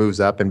 like, moves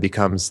up and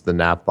becomes the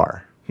nav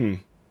bar. And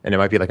it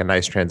might be like a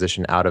nice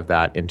transition out of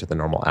that into the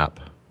normal app.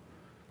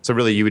 So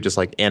really, you would just,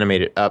 like,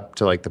 animate it up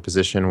to, like, the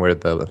position where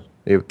the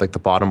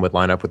bottom would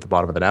line up with the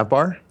bottom of the nav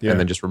bar, and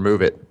then just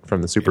remove it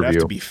from the super It'd view.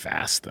 have to be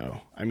fast, though.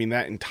 I mean,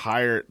 that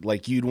entire,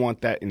 like, you'd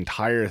want that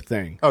entire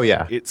thing. Oh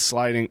yeah, It's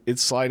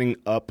sliding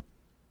up,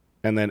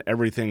 and then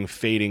everything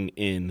fading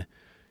in.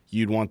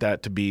 You'd want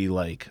that to be,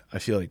 like, I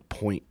feel like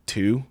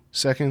 0.2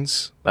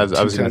 seconds. I was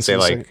going to say,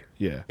 like,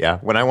 yeah.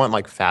 When I want,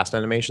 like, fast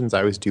animations, I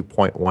always do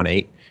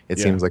 0.18. It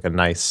seems like a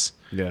nice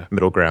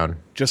middle ground.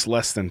 Just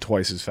less than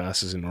twice as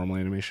fast as a normal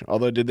animation.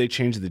 Although, did they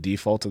change the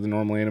default of the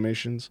normal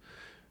animations?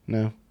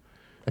 No.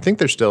 I think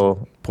they're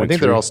still. I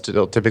think they're all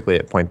still typically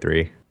at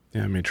 0.3.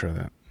 Yeah, I may try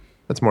that.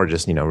 That's more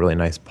just really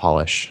nice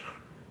polish.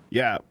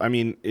 Yeah, I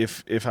mean,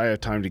 if I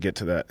had time to get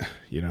to that,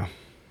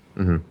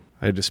 I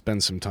had to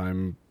spend some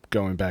time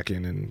going back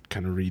in and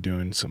kind of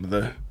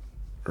redoing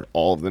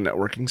all of the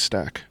networking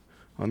stack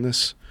on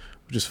this,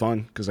 which is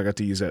fun because I got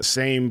to use that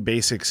same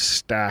basic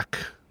stack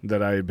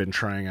that I had been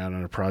trying out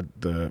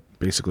on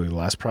basically the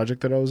last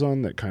project that I was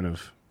on. That kind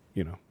of,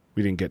 we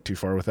didn't get too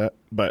far with that,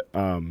 but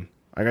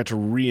I got to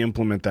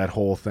re-implement that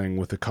whole thing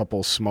with a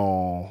couple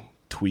small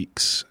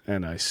tweaks,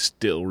 and I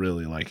still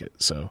really like it.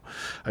 So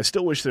I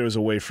still wish there was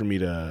a way for me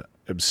to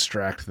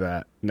abstract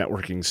that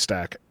networking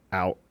stack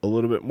out a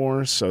little bit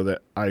more so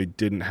that I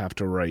didn't have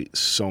to write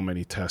so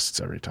many tests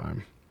every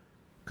time.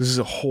 Because there's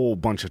a whole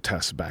bunch of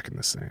tests back in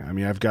this thing. I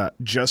mean, I've got,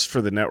 just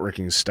for the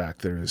networking stack,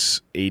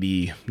 there's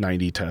 80,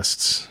 90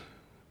 tests,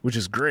 which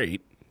is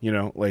great.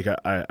 Like,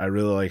 I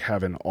really like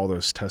having all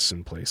those tests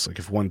in place. Like,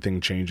 if one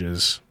thing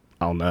changes,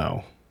 I'll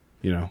know.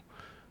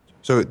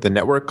 So the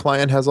network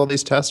client has all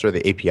these tests, or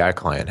the API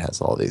client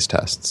has all these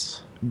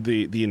tests?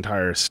 The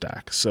entire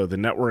stack. So the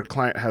network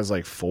client has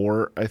like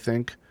 4, I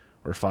think,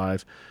 or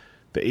 5.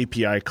 the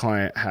API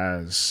client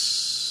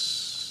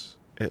has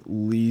at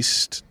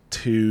least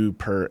 2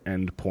 per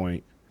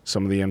endpoint.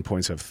 Some of the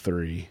endpoints have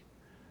 3.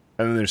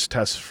 And then there's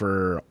tests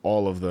for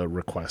all of the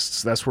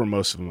requests. That's where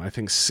most of them, I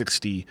think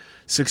 60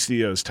 of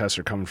those tests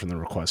are coming from the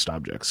request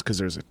objects, because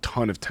there's a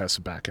ton of tests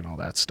back and all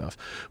that stuff,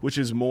 which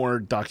is more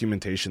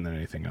documentation than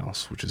anything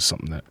else, which is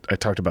something that I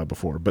talked about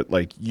before. But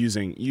like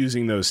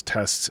using those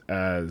tests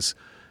as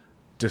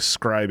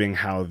describing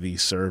how the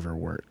server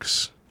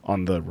works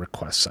on the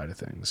request side of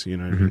things. You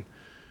know what I mean?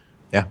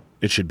 Yeah.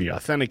 It should be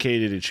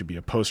authenticated. It should be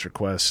a post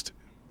request.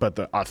 But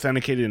the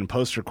authenticated and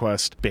post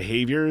request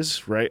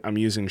behaviors, right? I'm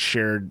using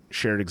shared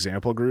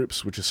example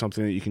groups, which is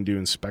something that you can do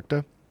in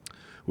Specta,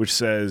 which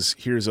says,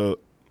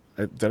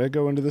 did I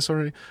go into this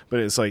already?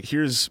 But it's like,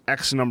 here's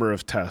X number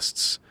of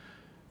tests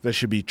that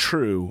should be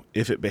true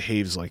if it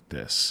behaves like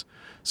this.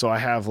 So I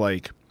have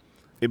like,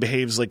 it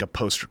behaves like a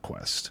post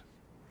request.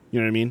 You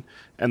know what I mean?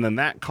 And then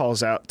that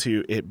calls out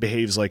to, it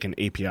behaves like an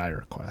API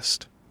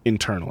request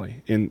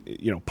internally. And,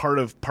 you know, part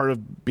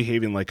of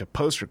behaving like a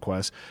post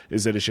request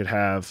is that it should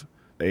have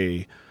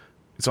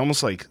it's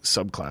almost like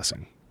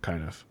subclassing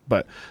kind of,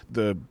 but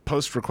the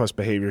post request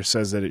behavior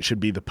says that it should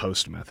be the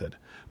post method,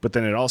 but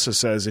then it also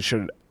says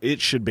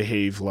it should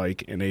behave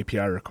like an API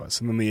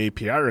request. And then the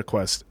API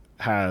request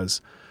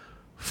has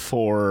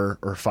 4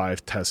 or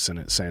 5 tests in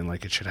it, saying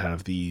like it should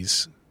have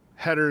these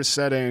header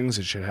settings,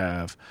 it should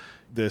have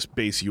this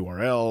base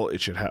URL,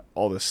 it should have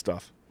all this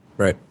stuff.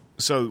 Right.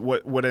 So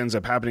what ends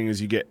up happening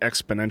is you get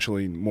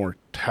exponentially more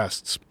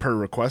tests per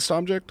request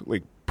object,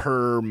 like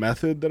per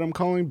method that I'm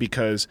calling,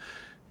 because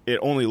it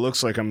only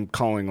looks like I'm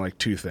calling like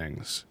 2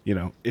 things. You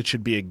know, it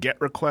should be a get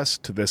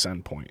request to this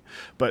endpoint,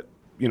 but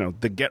you know,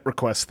 the get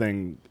request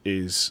thing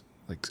is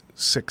like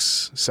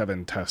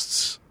 6-7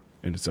 tests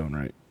in its own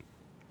right.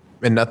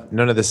 And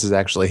none of this is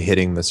actually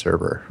hitting the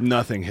server.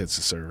 Nothing hits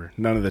the server.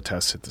 None of the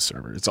tests hit the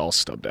server. It's all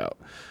stubbed out.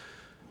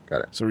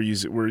 Got it. So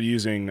we're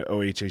using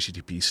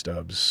OHTTP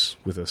stubs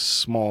with a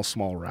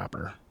small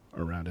wrapper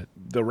around it.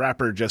 The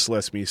wrapper just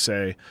lets me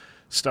say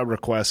stub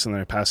request, and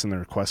then I pass in the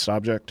request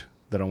object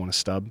that I want to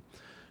stub.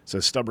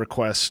 So stub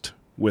request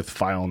with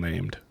file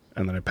named,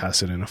 and then I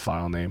pass it in a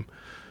file name.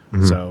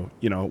 Mm-hmm. So,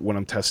 you know, when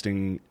I'm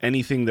testing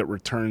anything that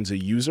returns a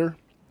user,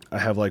 I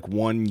have like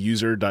one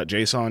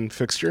user.json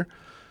fixture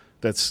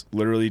that's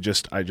literally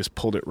I just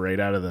pulled it right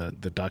out of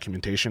the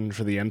documentation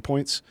for the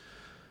endpoints.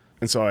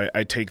 And so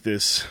I take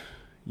this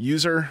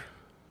user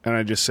and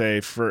I just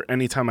say, for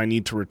any time I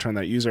need to return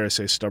that user, I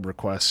say stub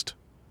request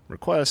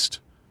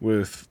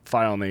with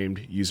file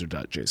named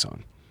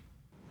user.json.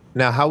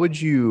 Now, how would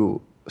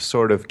you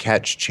sort of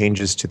catch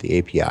changes to the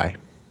API?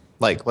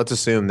 Like, let's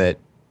assume that,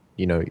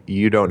 you know,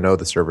 you don't know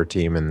the server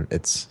team and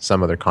it's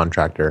some other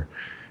contractor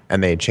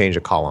and they change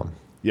a column.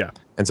 Yeah.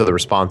 And so the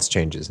response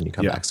changes and you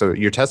come back. So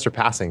your tests are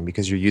passing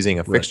because you're using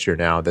a fixture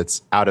now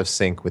that's out of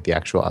sync with the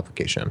actual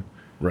application.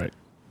 Right.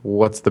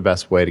 What's the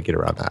best way to get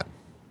around that?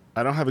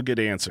 I don't have a good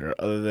answer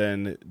other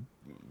than,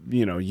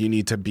 you know, you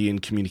need to be in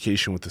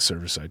communication with the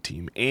server-side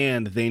team,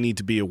 and they need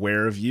to be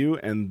aware of you,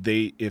 and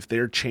if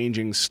they're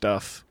changing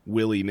stuff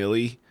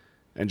willy-nilly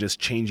and just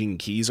changing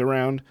keys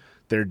around,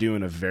 they're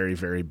doing a very,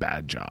 very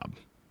bad job.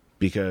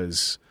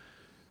 Because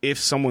if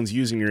someone's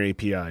using your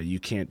API, you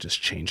can't just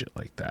change it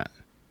like that.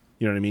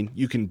 You know what I mean?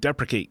 You can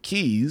deprecate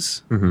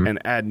keys and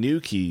add new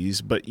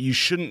keys, but you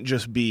shouldn't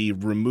just be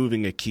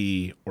removing a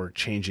key or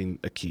changing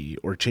a key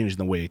or changing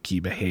the way a key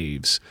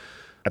behaves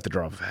at the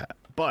drop of a hat.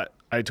 But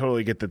I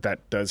totally get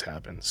that does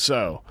happen.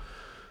 So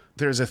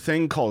there's a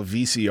thing called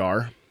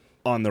VCR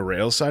on the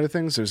Rails side of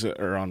things,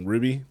 or on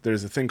Ruby.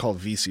 There's a thing called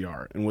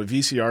VCR. And what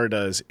VCR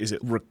does is it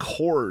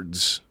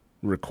records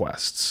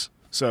requests.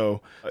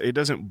 So it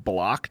doesn't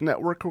block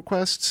network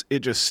requests. It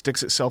just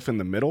sticks itself in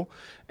the middle.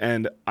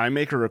 And I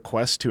make a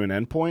request to an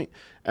endpoint,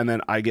 and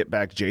then I get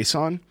back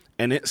JSON,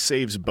 and it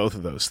saves both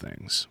of those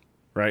things,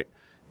 right?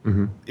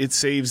 Mm-hmm. It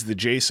saves the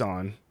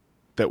JSON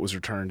that was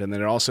returned, and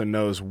then it also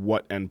knows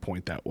what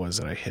endpoint that was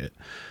that I hit.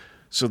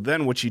 So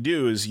then what you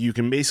do is you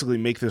can basically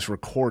make this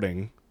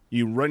recording.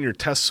 You run your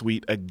test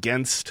suite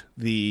against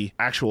the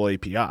actual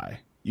API.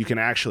 You can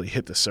actually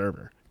hit the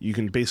server. You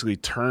can basically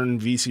turn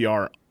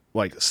VCR,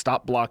 like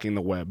stop blocking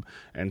the web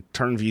and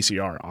turn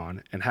VCR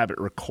on and have it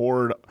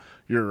record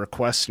your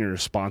requests and your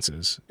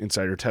responses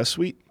inside your test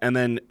suite, and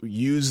then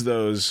use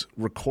those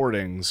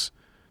recordings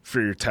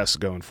for your tests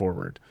going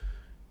forward.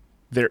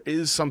 There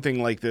is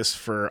something like this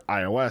for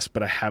iOS,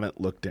 but I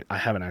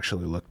haven't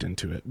actually looked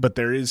into it. But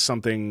there is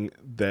something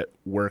that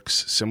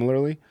works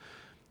similarly.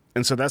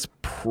 And so that's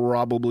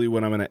probably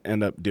what I'm going to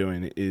end up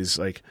doing is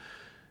like,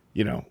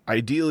 you know,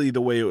 ideally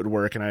the way it would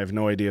work, and I have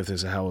no idea if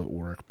this is how it would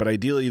work, but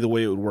ideally the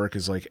way it would work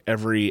is like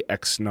every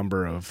X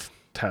number of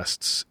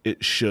tests,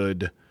 it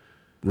should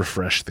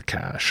refresh the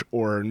cache,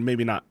 or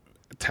maybe not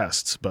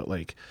tests, but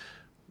like,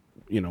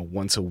 you know,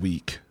 once a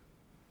week,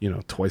 you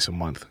know, twice a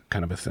month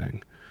kind of a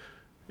thing.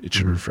 It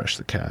should refresh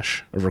the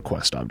cache of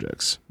request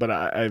objects. But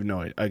I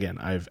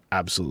have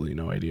absolutely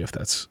no idea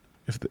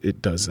if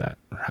it does that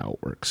or how it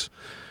works.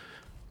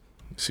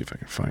 Let's see if I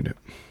can find it.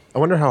 I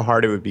wonder how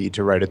hard it would be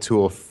to write a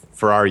tool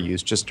for our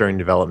use just during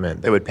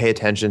development that would pay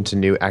attention to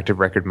new active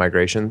record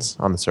migrations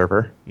on the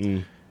server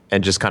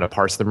and just kind of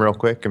parse them real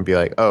quick and be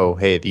like, oh,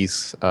 hey,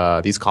 these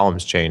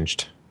columns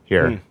changed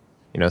here.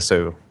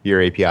 So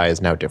your API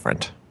is now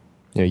different.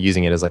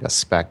 Using it as like a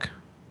spec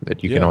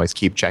that you can always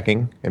keep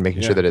checking and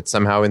making sure that it's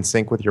somehow in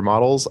sync with your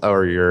models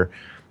or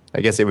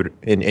I guess it would,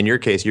 in your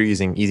case, you're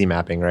using easy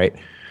mapping, right?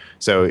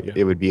 So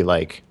it would be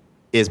like,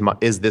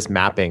 is this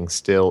mapping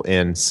still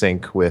in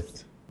sync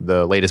with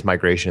the latest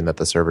migration that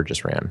the server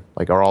just ran?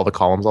 Like, are all the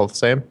columns all the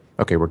same?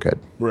 Okay, we're good.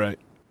 Right.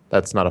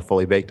 That's not a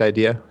fully baked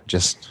idea.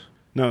 Just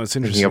it's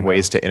interesting. Thinking of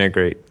ways to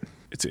integrate.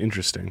 It's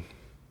interesting.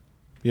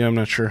 Yeah, I'm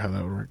not sure how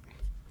that would work.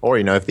 Or,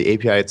 if the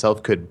API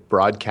itself could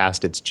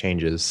broadcast its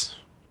changes,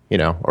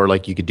 or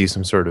like you could do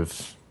some sort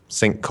of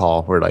sync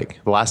call where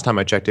like the last time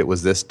I checked it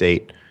was this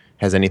date.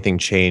 Has anything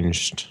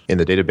changed in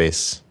the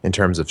database in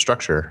terms of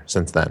structure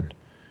since then?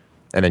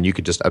 And then you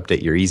could just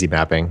update your easy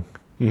mapping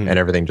and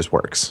everything just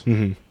works.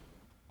 Mm-hmm.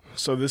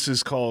 So this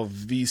is called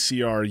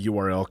VCR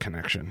URL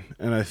connection.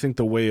 And I think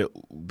what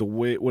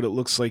it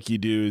looks like you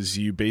do is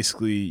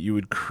you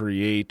would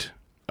create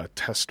a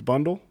test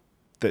bundle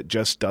that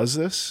just does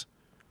this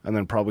and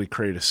then probably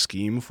create a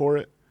scheme for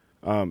it.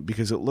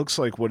 Because it looks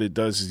like what it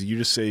does is you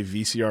just say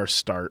VCR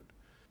start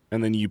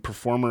and then you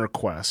perform a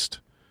request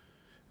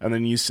and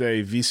then you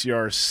say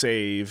VCR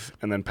save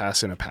and then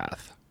pass in a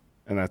path.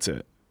 And that's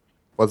it.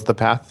 What's the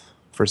path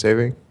for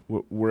saving?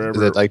 Wherever.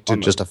 Is it like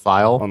just a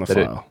file? On the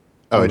file.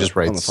 It just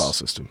writes. On the file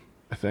system,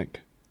 I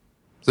think.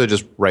 So it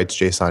just writes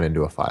JSON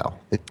into a file.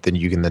 Then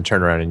you can then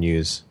turn around and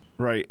use.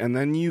 Right. And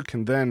then you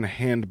can then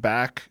hand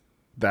back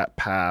that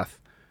path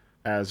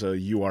as a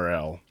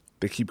URL.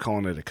 They keep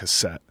calling it a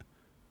cassette,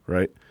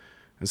 right?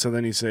 And so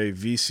then you say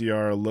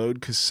VCR load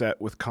cassette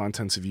with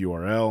contents of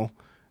URL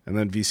and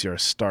then VCR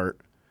start.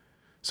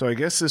 So I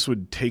guess this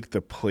would take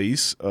the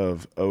place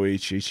of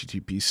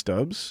OHTTP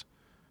stubs,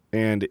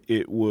 and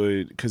it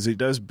would, because it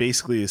does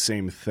basically the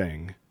same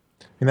thing.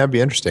 And that'd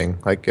be interesting.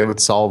 Like, it would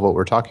solve what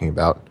we're talking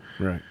about.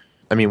 Right.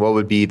 I mean, what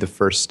would be the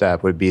first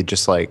step? Would it be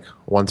just like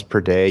once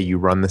per day you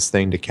run this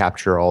thing to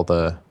capture all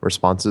the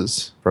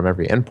responses from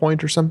every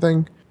endpoint or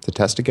something to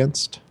test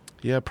against?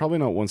 Yeah, probably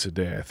not once a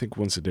day. I think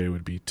once a day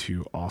would be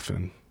too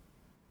often.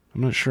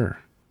 I'm not sure.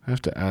 I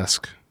have to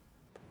ask.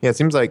 Yeah, it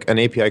seems like an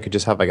API could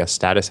just have like a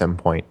status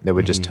endpoint that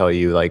would just tell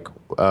you like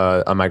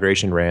a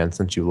migration ran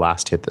since you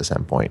last hit this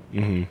endpoint.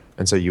 Mm-hmm.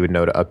 And so you would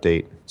know to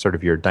update sort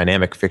of your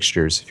dynamic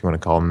fixtures, if you want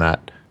to call them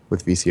that,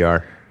 with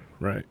VCR.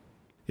 Right.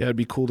 Yeah, it'd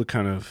be cool to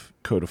kind of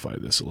codify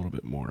this a little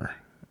bit more.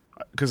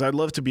 Because I'd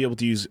love to be able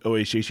to use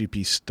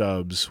OHTTP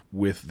stubs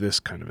with this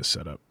kind of a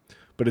setup.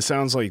 But it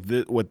sounds like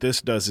what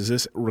this does is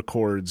this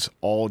records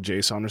all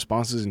JSON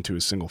responses into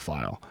a single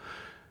file.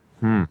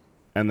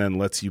 And then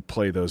lets you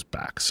play those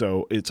back.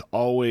 So it's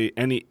always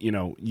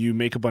you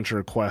make a bunch of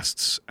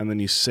requests and then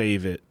you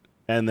save it.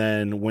 And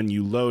then when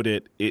you load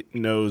it, it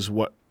knows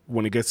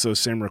when it gets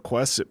those same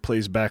requests, it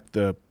plays back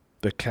the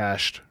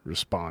cached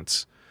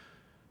response,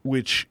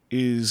 which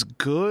is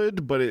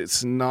good, but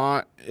it's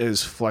not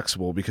as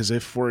flexible because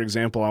if, for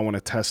example, I want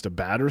to test a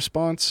bad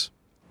response,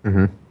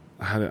 I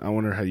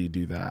wonder how you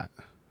do that.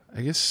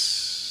 I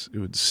guess it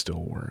would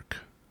still work.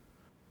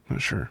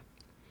 Not sure.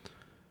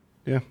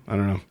 Yeah, I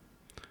don't know.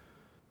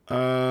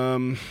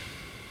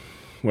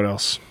 What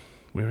else?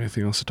 We have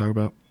anything else to talk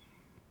about?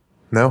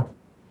 No.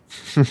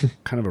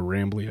 Kind of a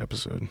rambly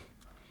episode.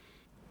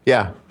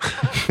 Yeah.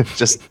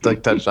 Just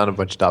like touched on a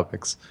bunch of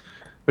topics,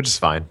 which is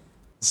fine.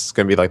 This is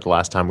going to be like the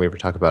last time we ever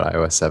talk about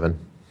iOS 7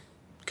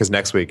 because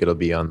next week it'll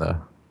be on the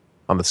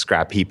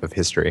scrap heap of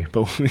history.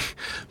 But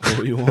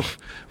we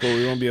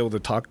won't be able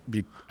to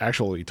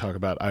actually talk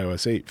about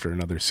iOS 8 for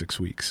another 6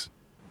 weeks.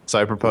 So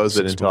I propose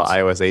that until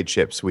iOS 8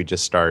 ships, we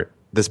just start.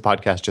 This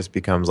podcast just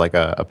becomes like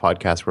a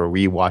podcast where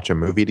we watch a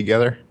movie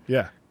together.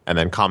 Yeah. And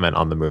then comment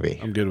on the movie.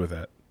 I'm good with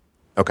that.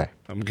 Okay.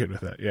 I'm good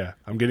with that. Yeah.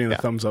 I'm getting the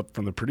thumbs up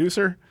from the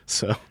producer.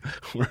 So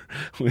all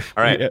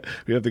right.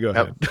 We have to go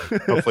ahead.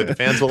 Hopefully the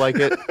fans will like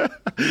it.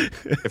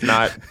 If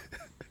not,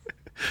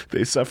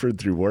 they suffered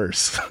through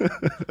worse.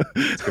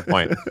 That's a good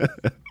point.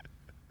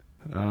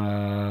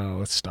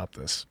 Let's stop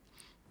this.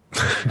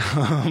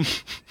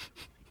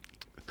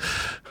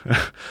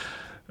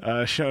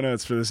 Show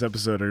notes for this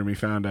episode are going to be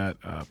found at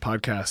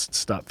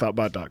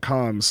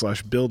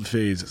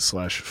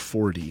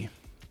podcasts.thoughtbot.com/buildphase/40.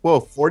 Whoa,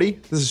 40?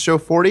 This is show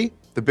 40?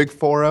 The big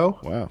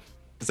 40? Wow.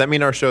 Does that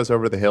mean our show's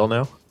over the hill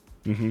now?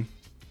 Mm-hmm.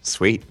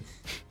 Sweet.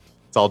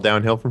 It's all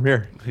downhill from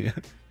here. Yeah.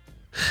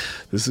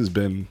 This has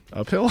been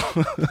uphill.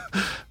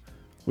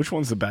 Which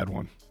one's the bad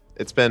one?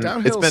 It's been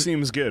downhill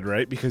seems good,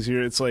 right? Because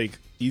it's like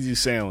easy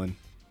sailing.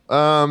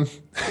 Well,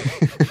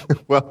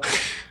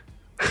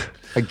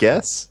 I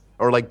guess.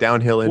 Or like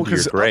downhill into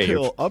your grave.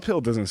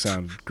 Uphill doesn't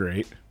sound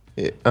great.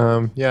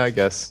 Yeah, I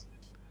guess.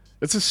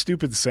 It's a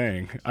stupid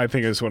saying, I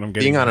think is what I'm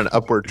getting. Being on an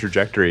upward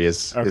trajectory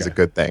is a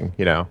good thing,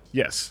 you know?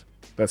 Yes,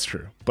 that's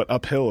true. But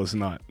uphill is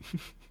not.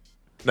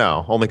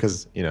 No, only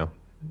because,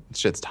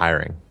 shit's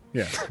tiring.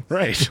 Yeah,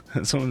 right.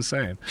 That's what I'm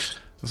saying.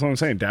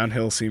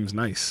 Downhill seems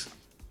nice.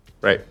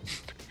 Right.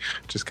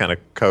 just kind of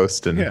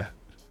coast and Yeah.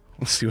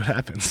 We'll see what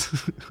happens.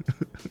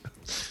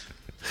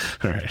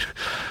 All right.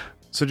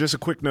 So just a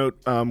quick note,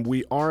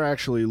 we are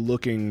actually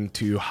looking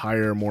to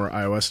hire more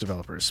iOS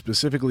developers.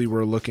 Specifically,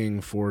 we're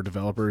looking for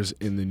developers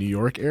in the New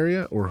York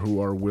area or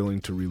who are willing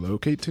to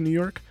relocate to New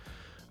York.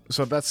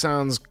 So if that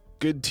sounds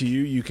good to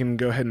you, you can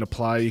go ahead and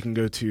apply. You can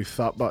go to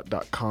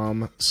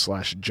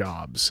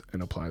thoughtbot.com/jobs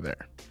and apply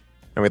there.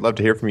 And we'd love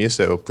to hear from you,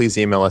 so please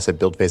email us at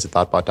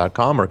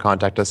buildphase@thoughtbot.com or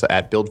contact us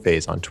at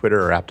buildphase on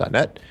Twitter or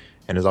app.net.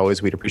 And as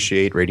always, we'd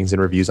appreciate ratings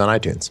and reviews on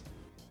iTunes.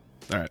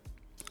 All right.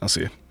 I'll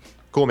see you.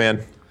 Cool,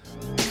 man.